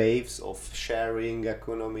waves of sharing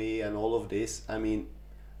economy and all of this, I mean,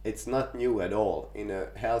 it's not new at all. In a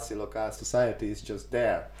healthy local society, it's just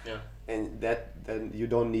there. Yeah. And that then you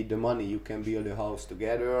don't need the money. You can build a house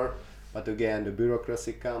together, but again, the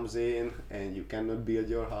bureaucracy comes in, and you cannot build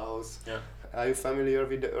your house. Yeah. Are you familiar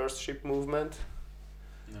with the Earthship movement?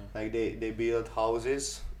 No. Like they build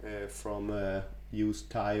houses from used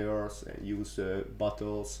tires and used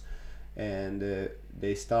bottles, and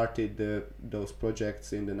they started those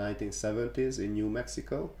projects in the 1970s in New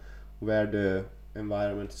Mexico, where the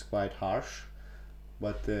environment is quite harsh,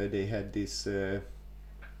 but they had these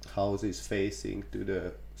houses facing to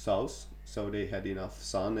the south, so they had enough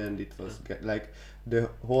sun, and it was like the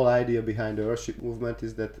whole idea behind the Earthship movement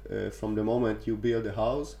is that from the moment you build a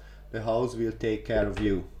house, the house will take care of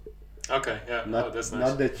you. Okay, yeah, that's nice.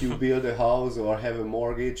 Not that you build a house or have a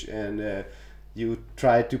mortgage and you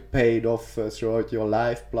try to pay it off throughout your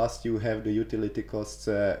life, plus you have the utility costs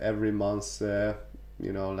every month,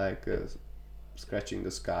 like scratching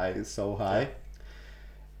the sky is so high.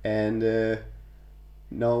 And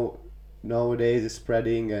nowadays it's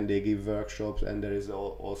spreading, and they give workshops, and there is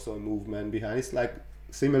also a movement behind. It's like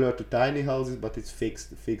similar to tiny houses, but it's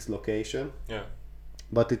fixed location. Yeah.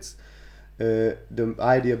 But it's the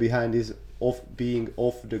idea behind is of being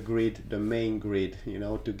off the grid, the main grid,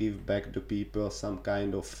 to give back to people some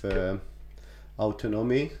kind of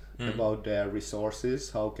autonomy about their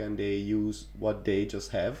resources. How can they use what they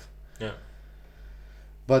just have? Yeah.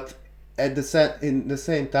 But in the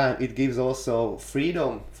same time, it gives also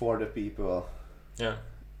freedom for the people. Yeah.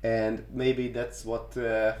 And maybe that's what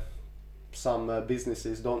some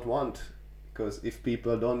businesses don't want. Because if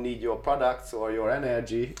people don't need your products or your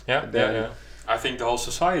energy, then I think the whole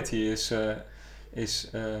society is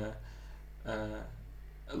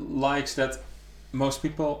likes that most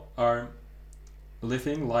people are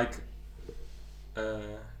living like how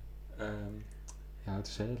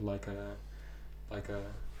to say it, like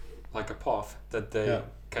a path that they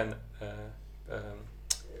can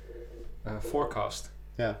forecast.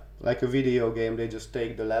 Yeah, like a video game, they just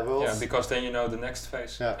take the levels. Yeah, because then you know the next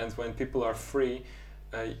phase. Yeah. And when people are free,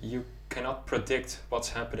 you cannot predict what's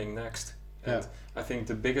happening next. And I think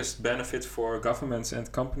the biggest benefit for governments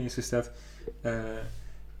and companies is that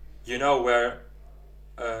you know where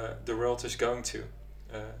the world is going to,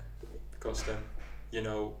 because then you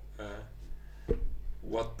know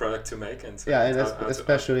what product to make and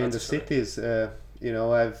especially in the cities.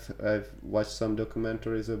 I've watched some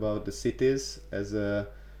documentaries about the cities as a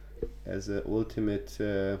ultimate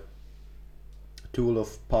tool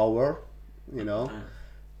of power,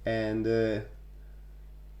 and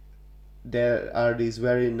there are these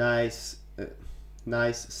very nice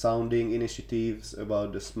sounding initiatives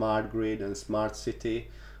about the smart grid and smart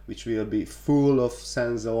city, which will be full of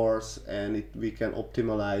sensors, and we can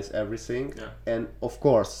optimize everything. And of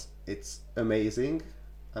course, it's amazing.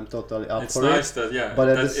 I'm totally up for it. It's nice but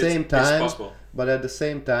at the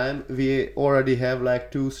same time, we already have like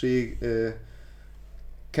 2-3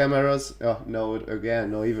 cameras. No,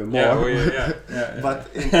 even more.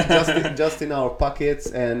 But just in our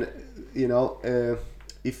pockets, and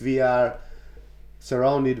if we are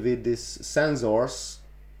surrounded with these sensors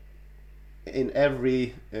in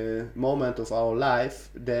every moment of our life,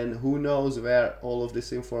 then who knows where all of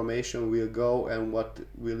this information will go and what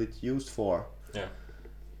will it used for?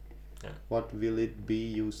 What will it be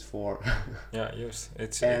used for?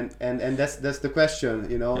 It's and that's the question,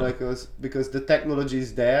 because the technology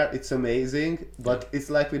is there, it's amazing, but it's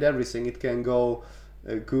like with everything, it can go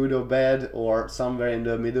good or bad or somewhere in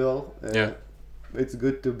the middle. It's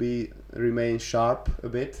good to remain sharp a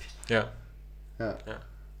bit.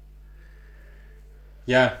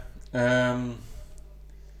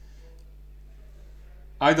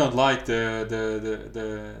 I don't like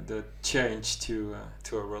the change to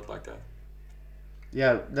a world like that.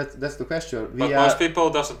 That's the question. But most people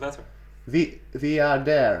doesn't matter. We are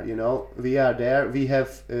there, we are there. We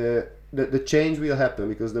have the change will happen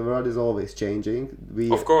because the world is always changing.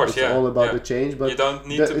 Of course, it's all about the change, but you don't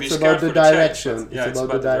need to be it's scared about the for direction. The change, it's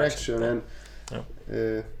about the direction, and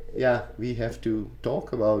we have to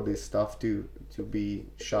talk about this stuff to be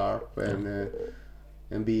sharp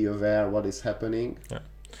and be aware what is happening.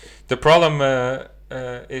 The problem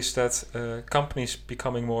is that companies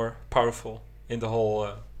becoming more powerful in the whole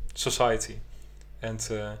society, and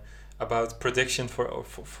about prediction for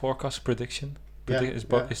forecast prediction. Is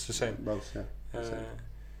the same. Both,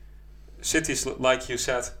 cities, like you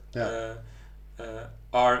said,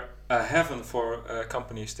 are a heaven for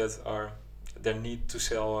companies that need to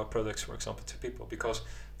sell products, for example, to people, because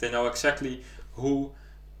they know exactly who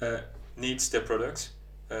needs their products.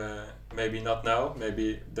 Maybe not now,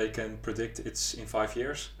 maybe they can predict it's in 5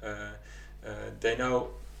 years. They know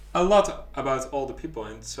a lot about all the people,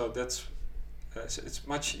 and so that's it's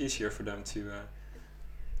much easier for them to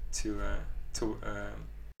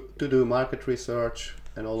do market research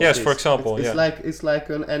and all yes, of this. For example, it's like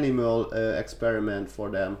an animal experiment for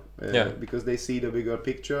them, because they see the bigger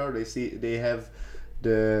picture. They have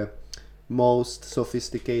the most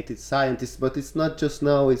sophisticated scientists, but it's not just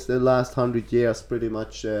now, it's the last 100 years pretty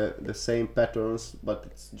much the same patterns, but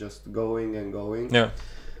it's just going and going.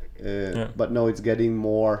 But now it's getting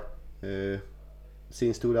more.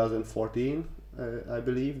 Since 2014, I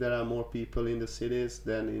believe there are more people in the cities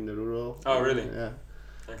than in the rural. Oh, really? Yeah.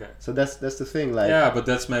 Okay. So that's the thing, like. Yeah, but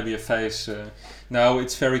that's maybe a phase. Now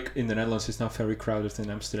it's in the Netherlands. It's now very crowded in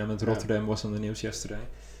Amsterdam, and Rotterdam was on the news yesterday.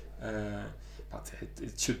 But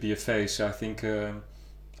it should be a phase. I think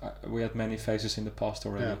we had many phases in the past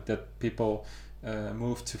already that people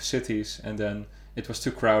moved to cities, and then it was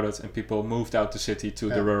too crowded, and people moved out the city to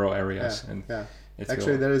the rural areas. And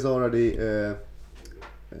actually, there is already a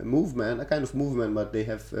movement, a kind of movement, but they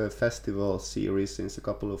have a festival series since a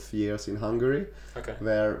couple of years in Hungary,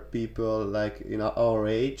 where people like in our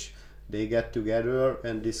age, they get together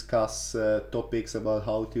and discuss topics about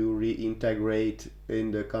how to reintegrate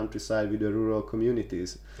in the countryside with the rural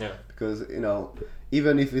communities. Yeah. Because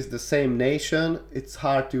even if it's the same nation, it's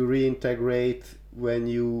hard to reintegrate when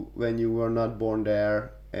you were not born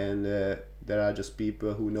there, and there are just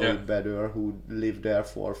people who know it better, who live there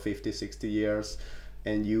for 50, 60 years.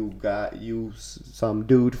 And some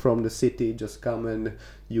dude from the city just come and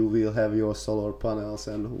you will have your solar panels,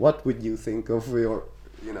 and what would you think of your,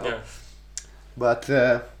 But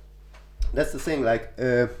that's the thing. Like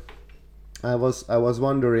I was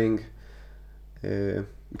wondering,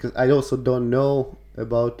 because I also don't know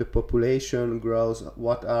about the population growth.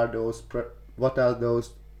 What are those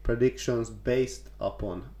predictions based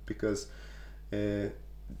upon? Because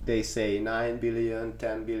they say 9 billion,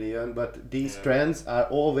 10 billion, but these trends are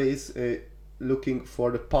always looking for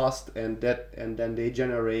the past, and then they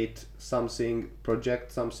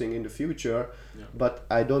project something in the future. Yeah. But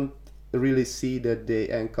I don't really see that they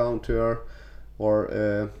encounter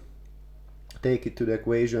or take it to the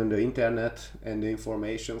equation the internet and the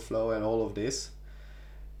information flow and all of this.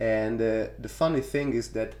 And the funny thing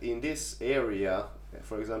is that in this area,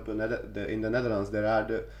 for example, in the Netherlands, there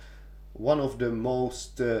are one of the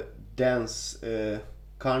most dense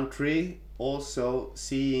country, also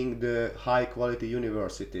seeing the high quality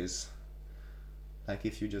universities. Like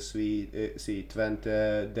if you just see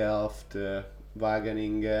Twente, Delft,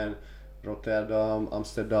 Wageningen, Rotterdam,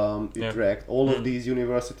 Amsterdam, Utrecht, all of these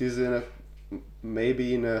universities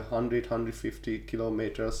maybe in 150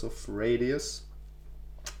 kilometers of radius,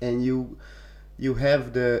 and you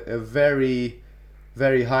have a very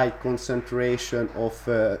very high concentration of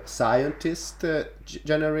scientist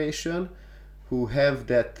generation who have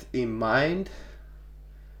that in mind,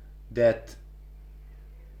 that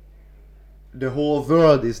the whole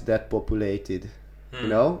world is that populated,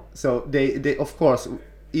 so they of course,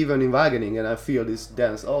 even in Wageningen I feel this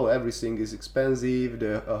dense, everything is expensive,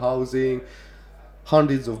 the housing,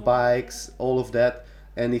 hundreds of bikes, all of that.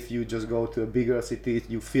 And if you just go to a bigger city,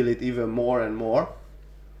 you feel it even more and more.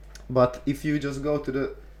 But if you just go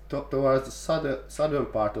towards the southern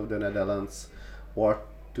part of the Netherlands, or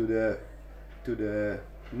to the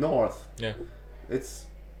north, it's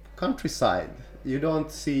countryside. You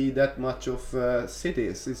don't see that much of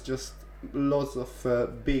cities. It's just lots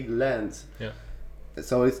of big lands. Yeah.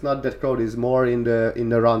 So it's not that crowded. It's more in the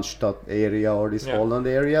Randstad area or this Holland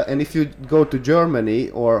area. And if you go to Germany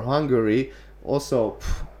or Hungary, also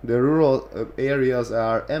the rural areas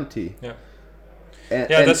are empty. Yeah. And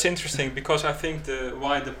that's interesting, because I think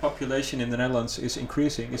why the population in the Netherlands is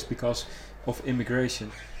increasing is because of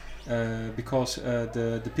immigration. Because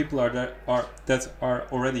the people that are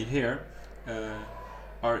already here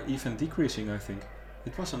are even decreasing. I think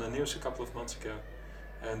it was on the news a couple of months ago.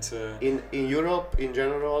 And in Europe in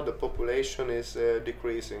general, the population is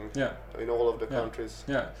decreasing. Yeah. In all of the countries.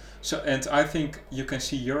 Yeah. So, and I think you can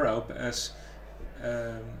see Europe as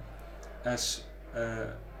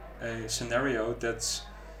a scenario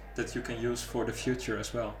that you can use for the future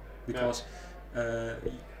as well, because the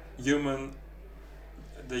human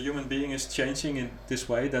being is changing in this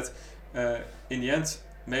way that in the end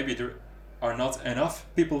maybe there are not enough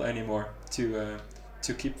people anymore to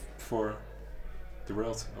keep for the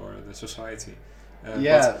world or the society,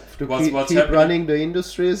 To what's keep happening. running the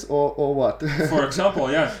industries or what? For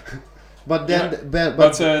example, yeah. But then,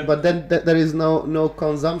 there is no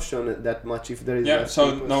consumption that much if there is. Yeah,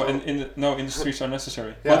 so people, no industries are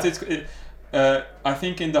necessary. Yeah. But I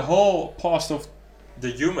think in the whole past of the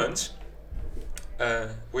humans,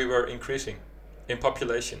 we were increasing in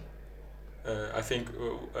population. I think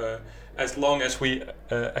as long as we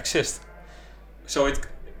exist, so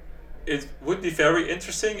it would be very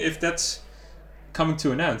interesting if that's coming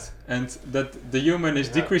to an end and that the human is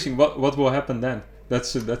decreasing. What will happen then?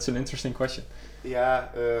 That's an interesting question.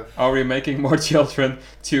 Yeah. Are we making more children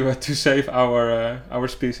to save our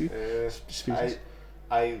species?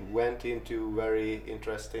 I went into very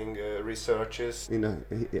interesting researches in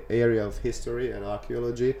the area of history and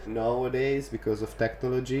archaeology. Nowadays, because of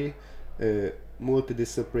technology,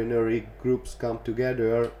 multidisciplinary groups come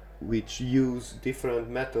together which use different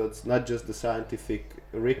methods, not just the scientific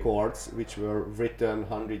records which were written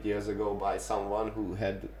 100 years ago by someone who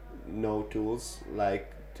had no tools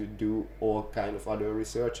like to do all kind of other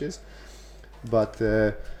researches, but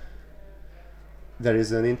there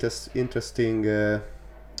is an interesting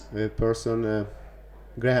person,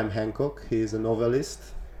 Graham Hancock. He is a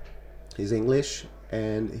novelist, he's English,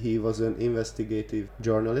 and he was an investigative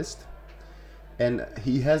journalist, and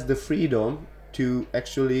he has the freedom to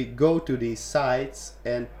actually go to these sites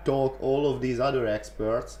and talk all of these other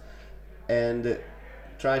experts and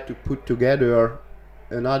try to put together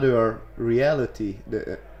another reality,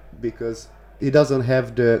 because he doesn't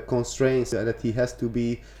have the constraints that he has to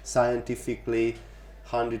be scientifically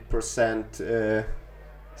 100%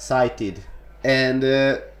 cited, and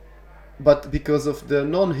but because of the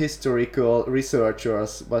non-historical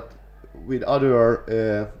researchers, but with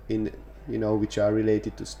other which are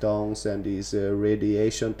related to stones and this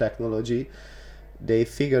radiation technology, they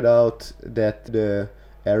figured out that the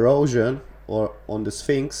erosion on the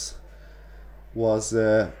Sphinx was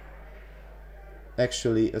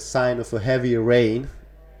actually a sign of a heavy rain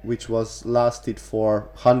which was lasted for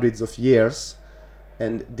hundreds of years,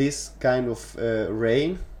 and this kind of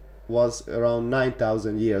rain was around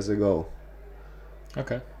 9,000 years ago.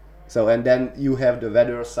 Okay. So, and then you have the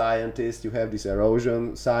weather scientists, you have this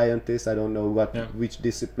erosion scientists, I don't know which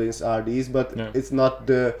disciplines are these, but it's not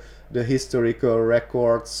the historical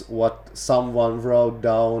records what someone wrote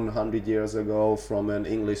down 100 years ago from an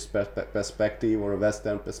English perspective or a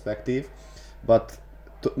Western perspective, but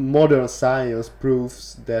modern science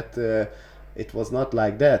proves that it was not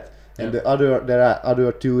like that. And there are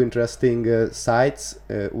other two interesting sites.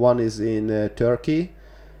 One is in Turkey.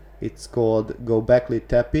 It's called Göbekli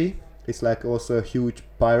Tepe. It's like also a huge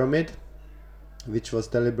pyramid, which was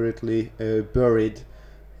deliberately buried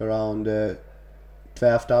around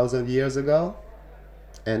 12,000 years ago,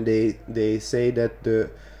 and they say that the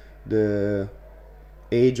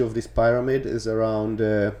age of this pyramid is around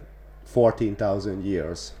 14,000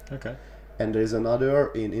 years. Okay. And there is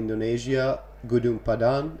another in Indonesia, Gunung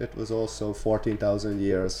Padang, that was also 14,000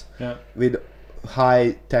 years. Yeah. With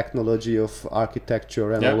high technology of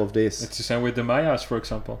architecture and all of this. It's the same with the Mayas, for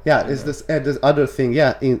example. Yeah, it's this other thing.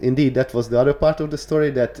 Yeah, indeed, that was the other part of the story,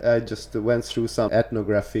 that I just went through some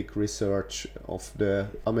ethnographic research of the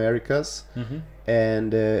Americas,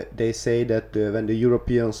 and they say that when the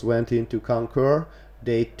Europeans went in to conquer,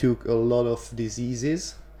 they took a lot of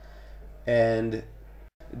diseases, and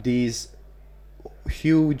these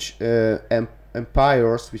huge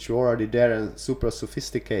empires, which were already there and super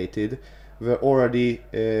sophisticated, were already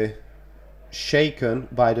shaken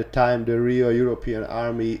by the time the real European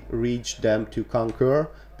army reached them to conquer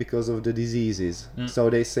because of the diseases. So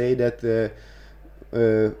they say that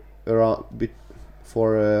in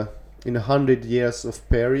 100 years of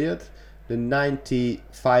period, the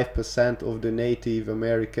 95% of the Native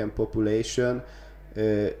American population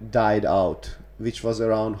died out, which was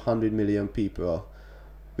around 100 million people,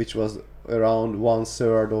 which was around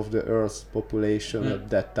 1/3 of the Earth's population at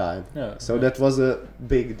that time. So that was a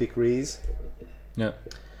big decrease. Yeah,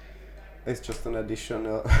 it's just an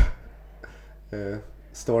additional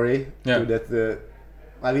story to that.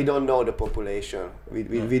 We don't know the population.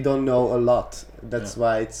 We don't know a lot. That's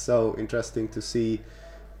why it's so interesting to see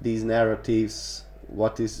these narratives.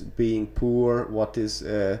 What is being poor? What is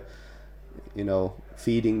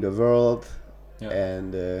feeding the world?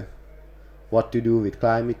 And what to do with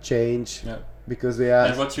climate change, because they are.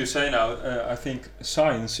 And what you say now, I think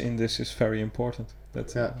science in this is very important.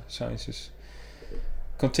 That science is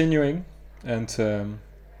continuing and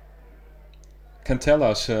can tell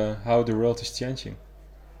us how the world is changing,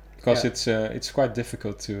 because it's quite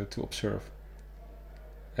difficult to observe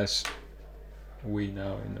as we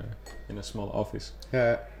now in a small office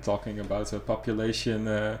talking about a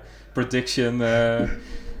population prediction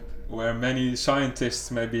where many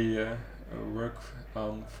scientists maybe work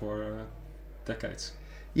on for decades.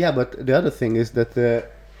 Yeah, but the other thing is that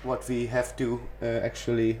what we have to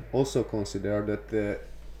actually also consider that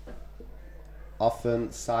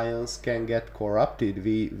often science can get corrupted.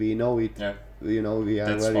 We know it. Yeah. You know, we are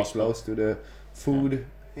That's very possible. close to the food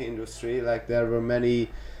industry. Like there were many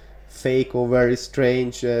fake or very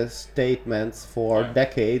strange statements for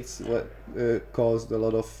decades what caused a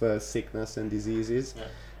lot of sickness and diseases. Yeah.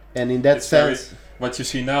 And in that It's sense, what you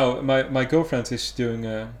see now, my girlfriend is doing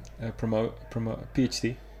a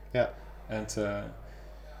PhD. Yeah. And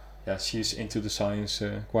she's into the science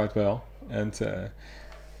quite well. And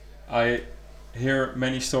I hear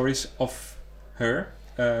many stories of her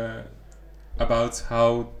about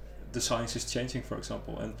how the science is changing, for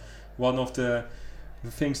example. And one of the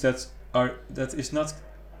things that is not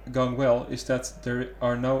going well is that there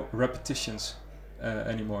are no repetitions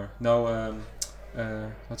anymore. No,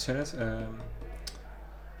 what's that?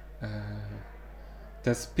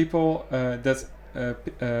 That people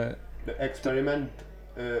the experiment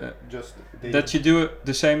just that you do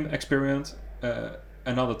the same experiment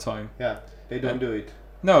another time. Yeah, they don't do it.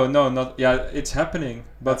 No, not it's happening,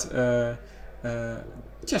 but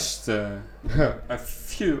just a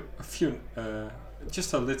few,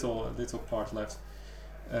 just a little part left.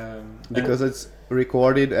 Because it's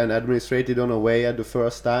recorded and administrated on a way at the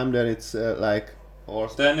first time, then it's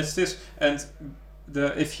then it's this, and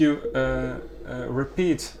if you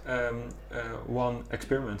repeat one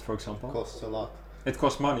experiment, for example, costs a lot. It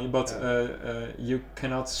costs money, but you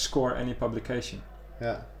cannot score any publication.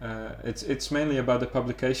 Yeah. It's mainly about the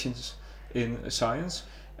publications in science,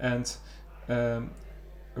 and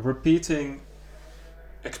repeating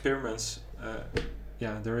experiments.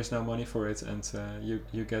 There is no money for it, and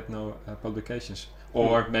you get no publications.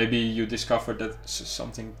 Or maybe you discover that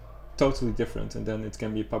something totally different, and then it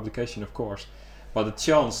can be a publication, of course. But the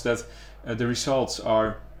chance that the results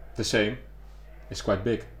are the same is quite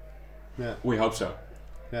big. Yeah. We hope so.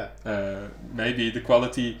 Yeah. Maybe the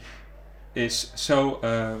quality is so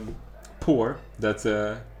poor that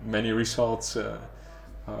many results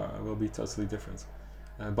will be totally different.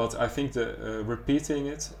 But I think that repeating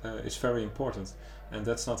it is very important, and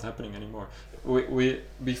that's not happening anymore.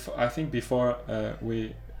 I think before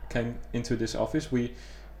we came into this office,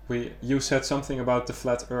 you said something about the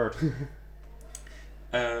flat Earth.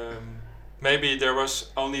 Maybe there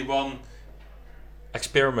was only one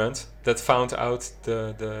experiment that found out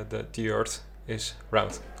the Earth is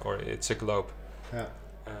round, or it's a globe. Yeah.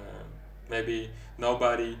 Maybe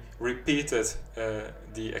nobody repeated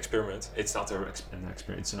the experiment. It's not an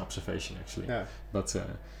experiment; it's an observation, actually. Yeah. But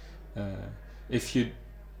if you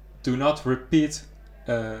do not repeat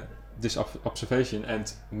this observation,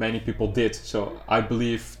 and many people did, so I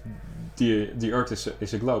believe the Earth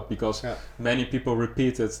is a globe, because many people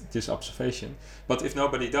repeated this observation. But if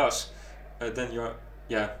nobody does, then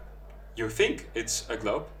you think it's a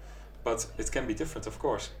globe, but it can be different, of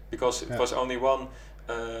course, because it was only one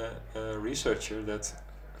researcher that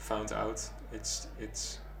found out it's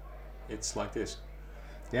like this.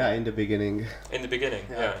 Yeah, in the beginning. In the beginning,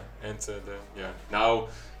 and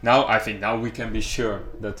now I think we can be sure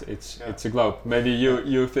that it's a globe. Maybe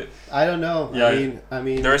you. I don't know. Yeah, I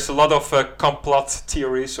mean. There is a lot of complot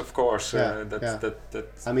theories, of course.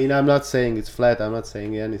 I mean, I'm not saying it's flat. I'm not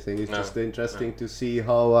saying anything. It's just interesting to see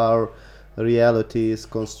how our reality is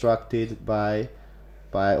constructed by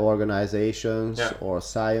organizations or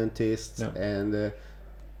scientists, and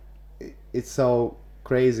it's so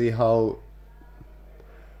crazy how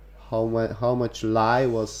much lie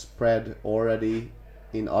was spread already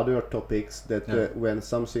in other topics that when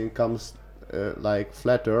something comes like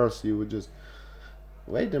flat Earth, you would just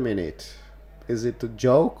wait a minute, is it a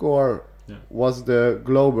joke, or was the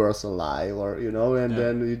globe Earth a lie, or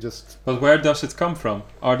then you just. But where does it come from?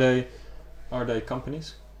 Are they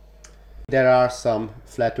companies? There are some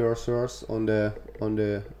flat earthers on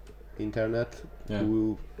the internet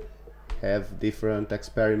who have different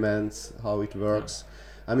experiments, how it works.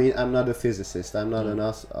 I mean, I'm not a physicist, I'm not an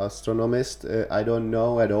astronomist, I don't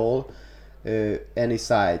know at all any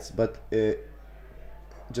sides, but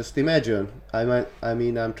just imagine, I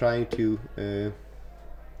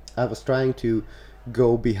was trying to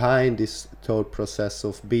go behind this thought process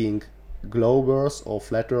of being globers or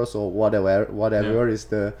flat earth or whatever is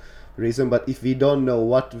the reason, but if we don't know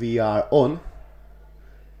what we are on,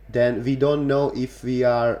 then we don't know if we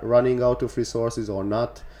are running out of resources or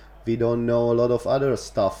not. We don't know a lot of other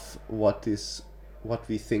stuff, what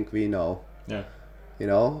we think we know. you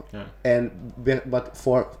know. Yeah. But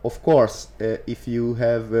for of course, if you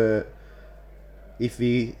have if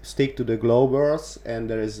we stick to the globals and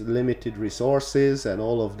there is limited resources and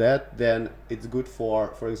all of that, then it's good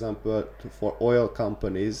for example, for oil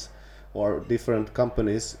companies or different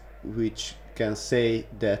companies which can say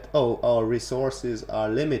that, oh, our resources are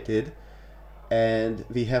limited and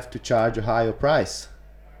we have to charge a higher price.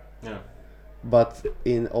 Yeah. But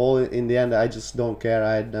in the end, I just don't care.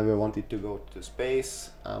 I never wanted to go to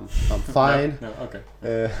space. I'm fine. No, okay.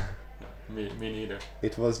 Me neither.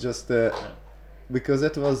 It was just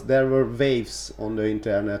because there were waves on the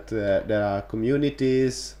internet. There are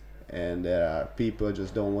communities, and there are people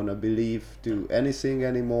just don't want to believe to anything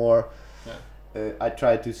anymore. Yeah. I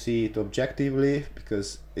try to see it objectively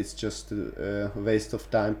because it's just a waste of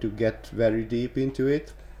time to get very deep into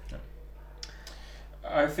it.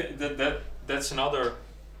 I think that's another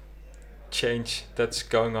change that's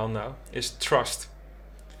going on now is trust.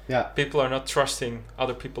 Yeah. People are not trusting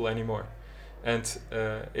other people anymore, and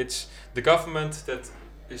it's the government that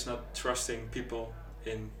is not trusting people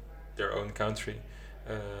in their own country.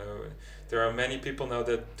 There are many people now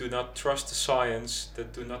that do not trust the science,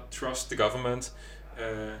 that do not trust the government.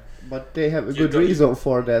 But they have a good reason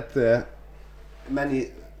for that.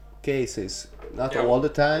 Many cases, not all the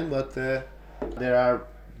time, but there are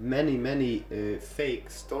many fake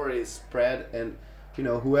stories spread, and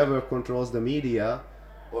whoever controls the media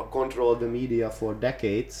or controlled the media for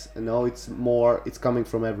decades, and now it's coming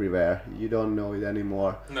from everywhere. You don't know it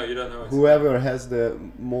anymore. No, you don't know it. Whoever has the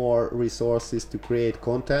more resources to create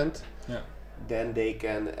content, then they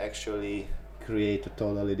can actually create a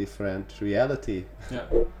totally different reality.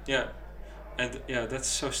 And that's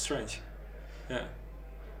so strange.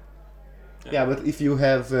 Yeah, but if you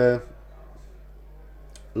have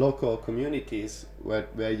local communities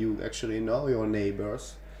where you actually know your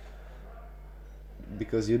neighbors,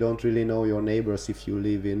 because you don't really know your neighbors if you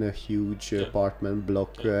live in a huge apartment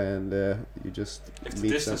block and you just if the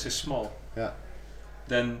distance is small,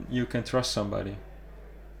 then you can trust somebody.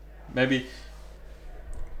 Maybe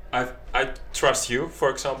I trust you, for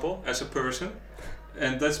example, as a person,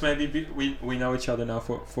 and that's maybe we know each other now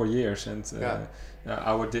for years, and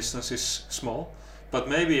our distance is small, but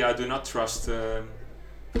maybe I do not trust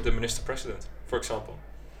the minister president, for example,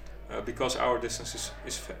 because our distance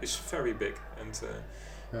is very big, and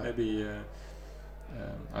maybe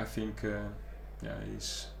I think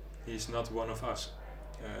he's not one of us.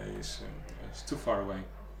 He's too far away,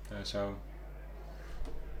 so.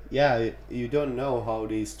 Yeah, you don't know how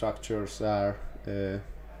these structures are.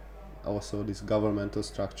 Also, these governmental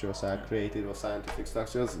structures are created, or scientific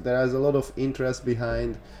structures. There is a lot of interest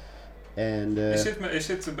behind, and is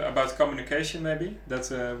it about communication? Maybe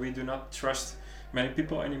that we do not trust many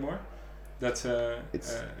people anymore. That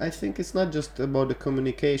I think it's not just about the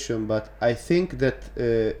communication, but I think that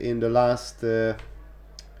in the last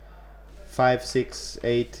 5, 6,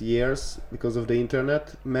 8 years, because of the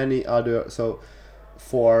internet,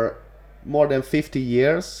 for more than 50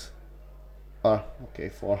 years,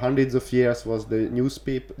 for hundreds of years, was the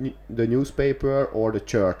newspaper or the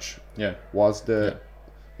church was the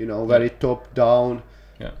very top down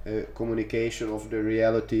communication of the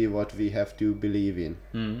reality what we have to believe in.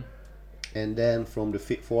 And then from the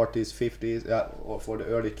 40s, 50s, or for the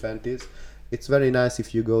early 20s, it's very nice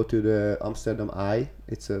if you go to the Amsterdam Eye.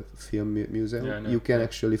 It's a film museum. You can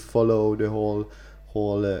actually follow the whole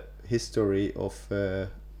history of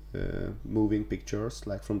moving pictures,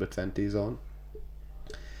 like from the 20s on.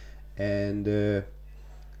 And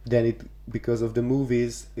then because of the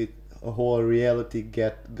movies, a whole reality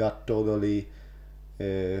got totally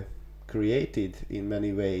created in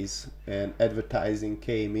many ways, and advertising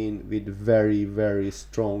came in with very, very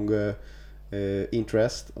strong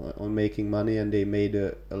interest on making money, and they made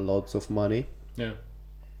a lots of money.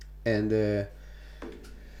 And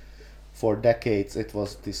for decades it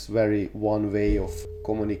was this very one way of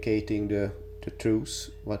communicating the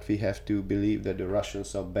truth, what we have to believe, that the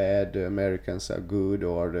Russians are bad, the Americans are good,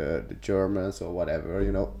 or the Germans or whatever.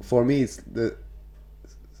 For me it's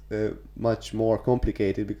much more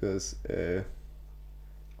complicated, because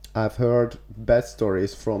I've heard bad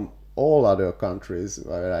stories from all other countries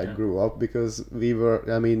where I grew up, because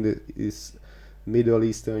this Middle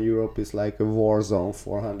Eastern Europe is like a war zone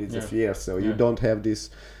for hundreds of years, so you don't have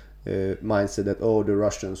this mindset that the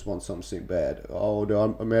Russians want something bad,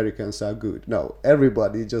 the Americans are good. No,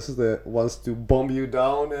 everybody just wants to bomb you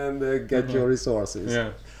down and get your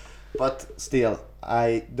resources. But still,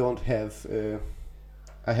 I don't have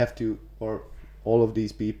I have to, or all of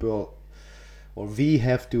these people, or we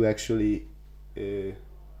have to actually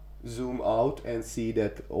zoom out and see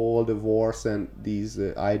that all the wars and these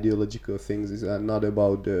ideological things are not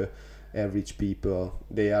about the average people.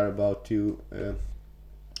 They are about to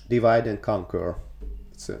divide and conquer.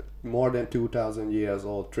 It's a more than 2000 years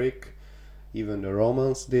old trick. Even the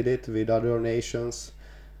Romans did it with other nations.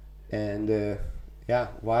 And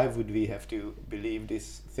why would we have to believe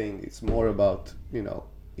this thing? It's more about,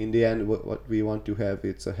 in the end, what we want to have,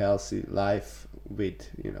 it's a healthy life with,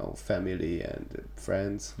 family and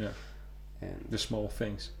friends. Yeah. And the small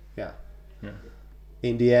things. Yeah. Yeah.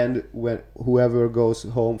 In the end, when whoever goes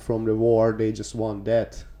home from the war, they just want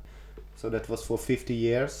that. So that was for 50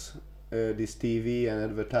 years, this TV and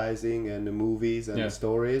advertising and the movies and the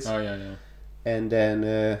stories. Oh yeah. And then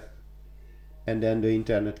the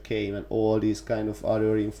internet came and all these kind of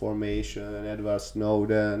other information, and Edward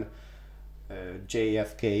Snowden,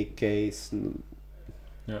 JFK case,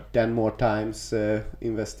 10 more times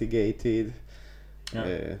investigated,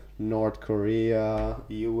 North Korea,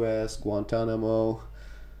 US, Guantanamo.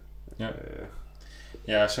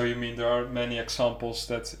 So you mean there are many examples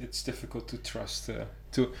that it's difficult to trust,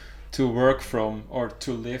 to work from or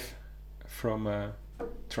to live from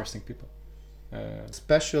trusting people.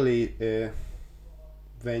 Especially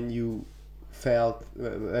when you feel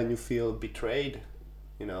betrayed,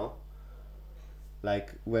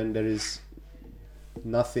 like when there is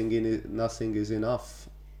nothing in it, nothing is enough,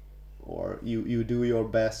 or you do your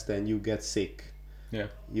best and you get sick.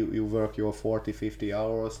 You work your 40-50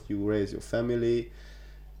 hours, you raise your family,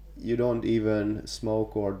 you don't even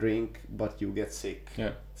smoke or drink, but you get sick.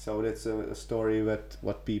 So that's a story that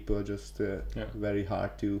what people just very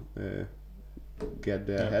hard to get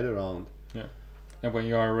their head around. And when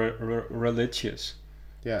you are religious,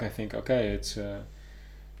 I think it's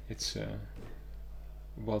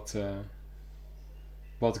what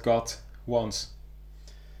God wants.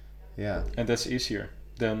 And that's easier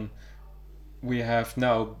than we have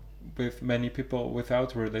now with many people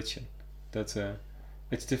without religion. That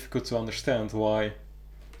it's difficult to understand why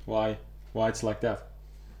it's like that.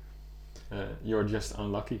 You're just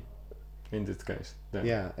unlucky in this case.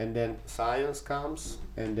 Then. And then science comes,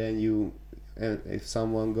 and then if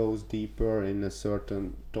someone goes deeper in a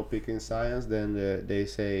certain topic in science, then they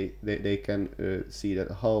say they can see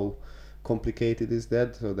that how complicated is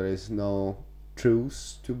that, so there is no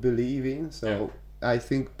truth to believe in. So I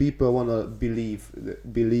think people want to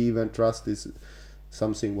believe and trust is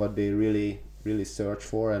something what they really search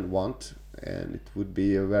for and want, and it would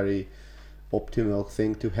be a very optimal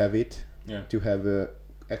thing to have it, to have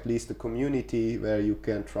at least a community where you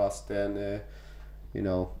can trust and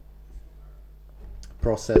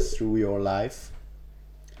process through your life.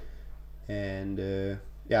 And the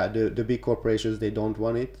big corporations, they don't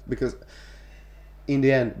want it, because in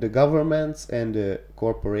the end the governments and the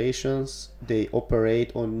corporations, they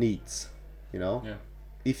operate on needs.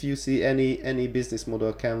 If you see any business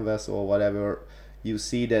model canvas or whatever, you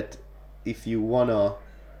see that if you wanna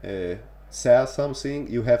sell something,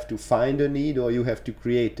 you have to find a need or you have to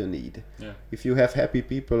create a need. If you have happy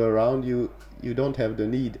people around you, you don't have the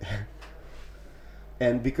need.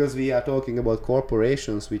 And because we are talking about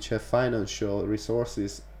corporations which have financial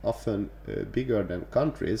resources often bigger than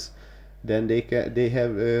countries, then they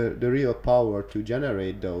have the real power to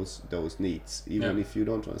generate those needs, even if you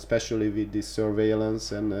don't, especially with this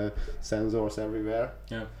surveillance and sensors everywhere.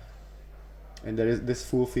 And there is this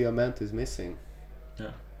fulfillment is missing.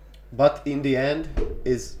 But in the end,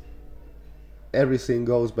 is everything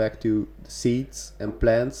goes back to seeds and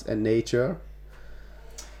plants and nature.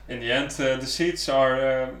 In the end, the seeds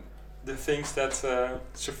are the things that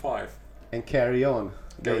survive and carry on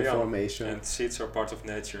the information. And seeds are part of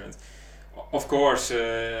nature. And of course, we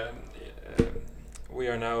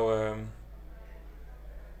are now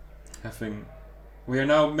we are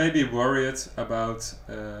now maybe worried about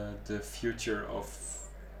the future of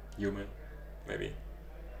human. Maybe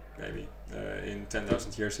in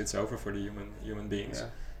 10,000 years it's over for the human beings.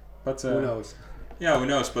 But who knows? Yeah, who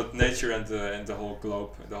knows? But nature and the whole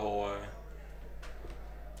globe, the whole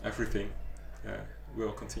everything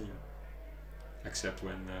will continue, except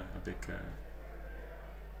when a big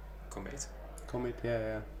comet.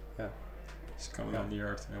 It's coming on the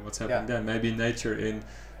Earth, and what's happening then? Maybe nature in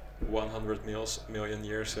 100 million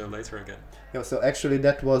years later again. So actually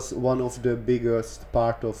that was one of the biggest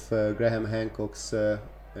part of Graham Hancock's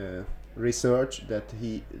research, that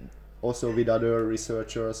he also with other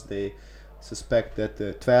researchers, they suspect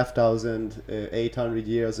that 12,800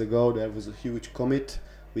 years ago there was a huge comet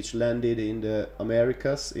which landed in the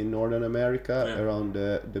Americas, in Northern America, around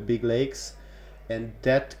the big lakes, and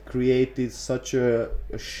that created such a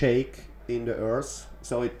shake in the earth,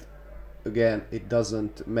 so it again, it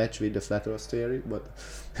doesn't match with the flat Earth theory, but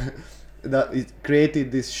that it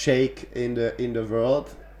created this shake in the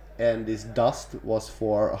world, and this dust was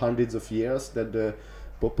for hundreds of years that the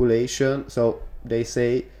population. So they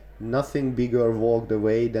say nothing bigger walked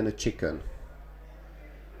away than a chicken.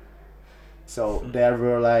 So there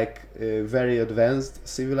were like very advanced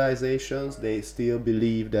civilizations. They still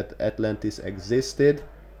believe that Atlantis existed,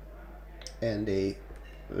 and they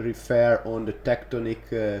refer on the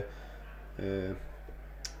tectonic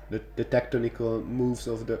the tectonical moves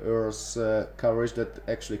of the Earth's coverage, that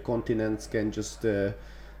actually continents can just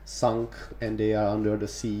sunk and they are under the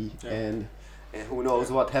sea, and who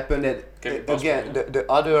knows what happened. And again, the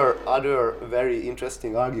other very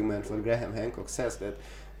interesting argument what Graham Hancock says, that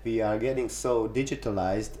we are getting so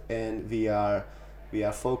digitalized and we are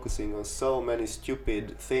focusing on so many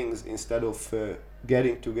stupid things instead of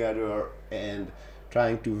getting together and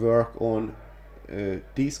trying to work on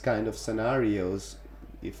these kind of scenarios.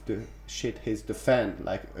 If the shit hits the fan,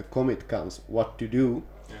 like a comet comes, what to do?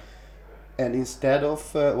 Yeah. And instead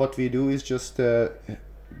of what we do is just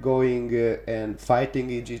going and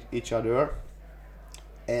fighting each other.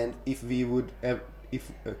 And if we would have,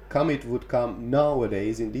 if a comet would come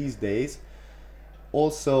nowadays, in these days,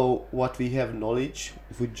 also what we have knowledge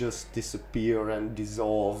would just disappear and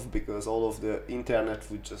dissolve, because all of the internet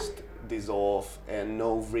would just dissolve and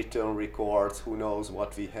no written records. Who knows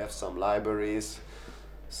what we have, some libraries,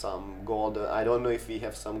 some golden, I don't know if we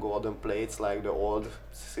have some golden plates like the old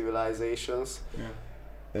civilizations.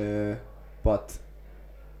 Yeah. But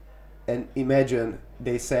and imagine,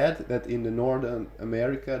 they said that in the Northern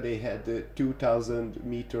America they had 2,000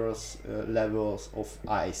 meters levels of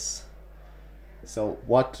ice. So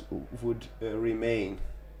what would remain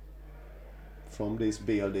from this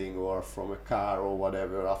building or from a car or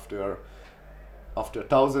whatever after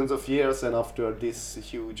thousands of years and after this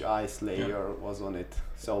huge ice layer was on it?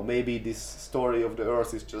 So maybe this story of the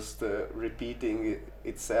Earth is just repeating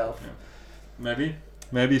itself. Yeah.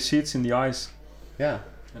 Maybe seeds in the ice. Yeah.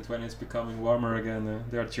 And when it's becoming warmer again,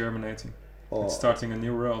 they are germinating. Oh, and starting a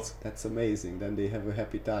new world. That's amazing. Then they have a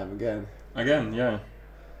happy time again. Again, yeah.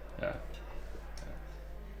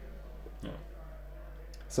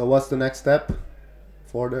 So what's the next step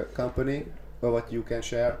for the company, or what you can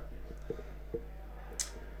share?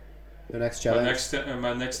 The next challenge.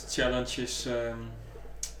 My next challenge is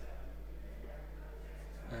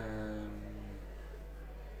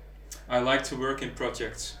I like to work in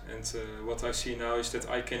projects, and what I see now is that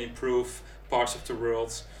I can improve parts of the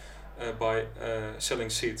world by selling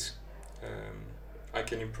seeds. I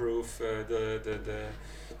can improve the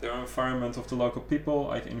environment of the local people.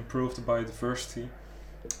 I can improve the biodiversity,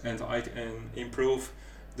 and I can improve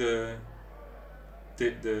the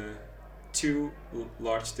too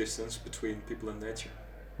large distance between people and nature.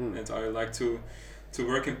 And I like to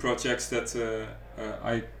work in projects that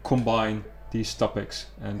I combine these topics,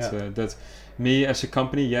 and that me as a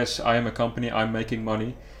company, yes, I am a company, I'm making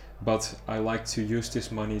money, but I like to use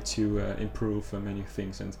this money to improve many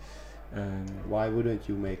things. And why wouldn't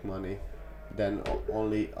you make money? Then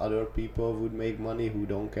only other people would make money who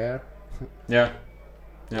don't care. Yeah.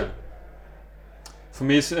 For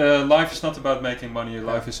me, it's, life is not about making money.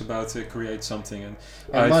 Life is about create something, and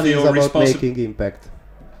I money feel is about making impact.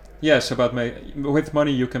 Yes, with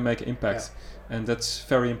money you can make impact, and that's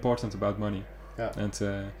very important about money. Yeah.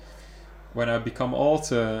 And when I become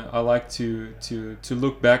old, I like to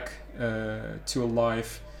look back to a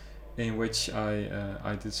life in which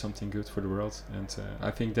I did something good for the world, and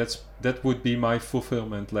I think that would be my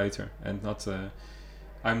fulfillment later, and not.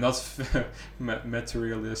 I'm not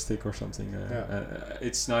materialistic or something.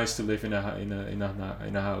 It's nice to live in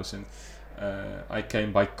a house, and I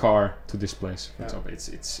came by car to this place. For example,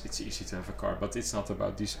 it's easy to have a car, but it's not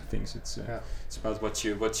about these things. It's about what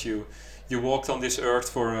you walked on this earth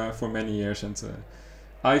for many years, and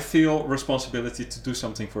I feel responsibility to do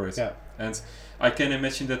something for it. Yeah. And I can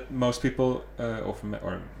imagine that most people,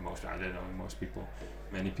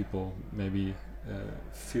 many people maybe.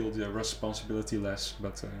 Feel the responsibility less,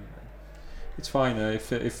 but it's fine.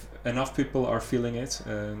 If enough people are feeling it,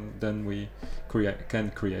 then we can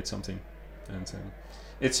create something. And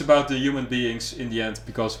it's about the human beings in the end,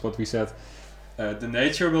 because what we said, the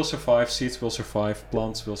nature will survive, seeds will survive,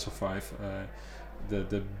 plants will survive.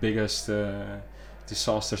 The biggest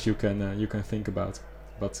disasters you can think about.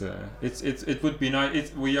 But it would be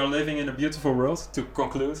nice. We are living in a beautiful world. To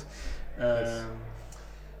conclude. Yes.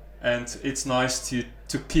 And it's nice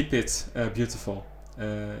to keep it beautiful.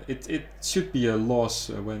 It should be a loss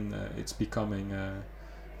when it's becoming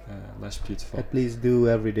less beautiful. At least do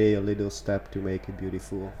every day a little step to make it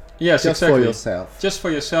beautiful. Yes, just exactly. for yourself. Just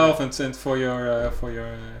for yourself and for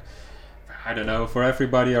your I don't know, for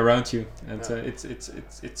everybody around you, and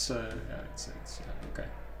it's okay.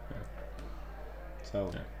 So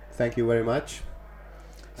Yeah. thank you very much.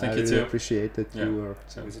 Thank I you really too. appreciate that Yeah. you were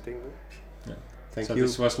So- visiting me. Yeah. Thank So you.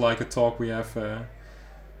 this was like a talk we have.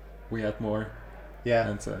 We had more, Yeah,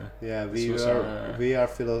 and yeah. this was We are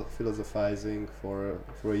philosophizing for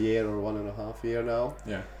a year or 1.5 year now,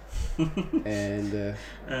 yeah. and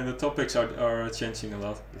And the topics are changing a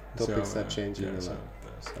lot. topics are changing yeah, a so, lot.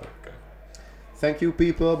 so, okay. Thank you,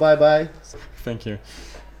 people. Bye bye. Thank you.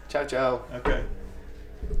 Ciao, ciao. Okay.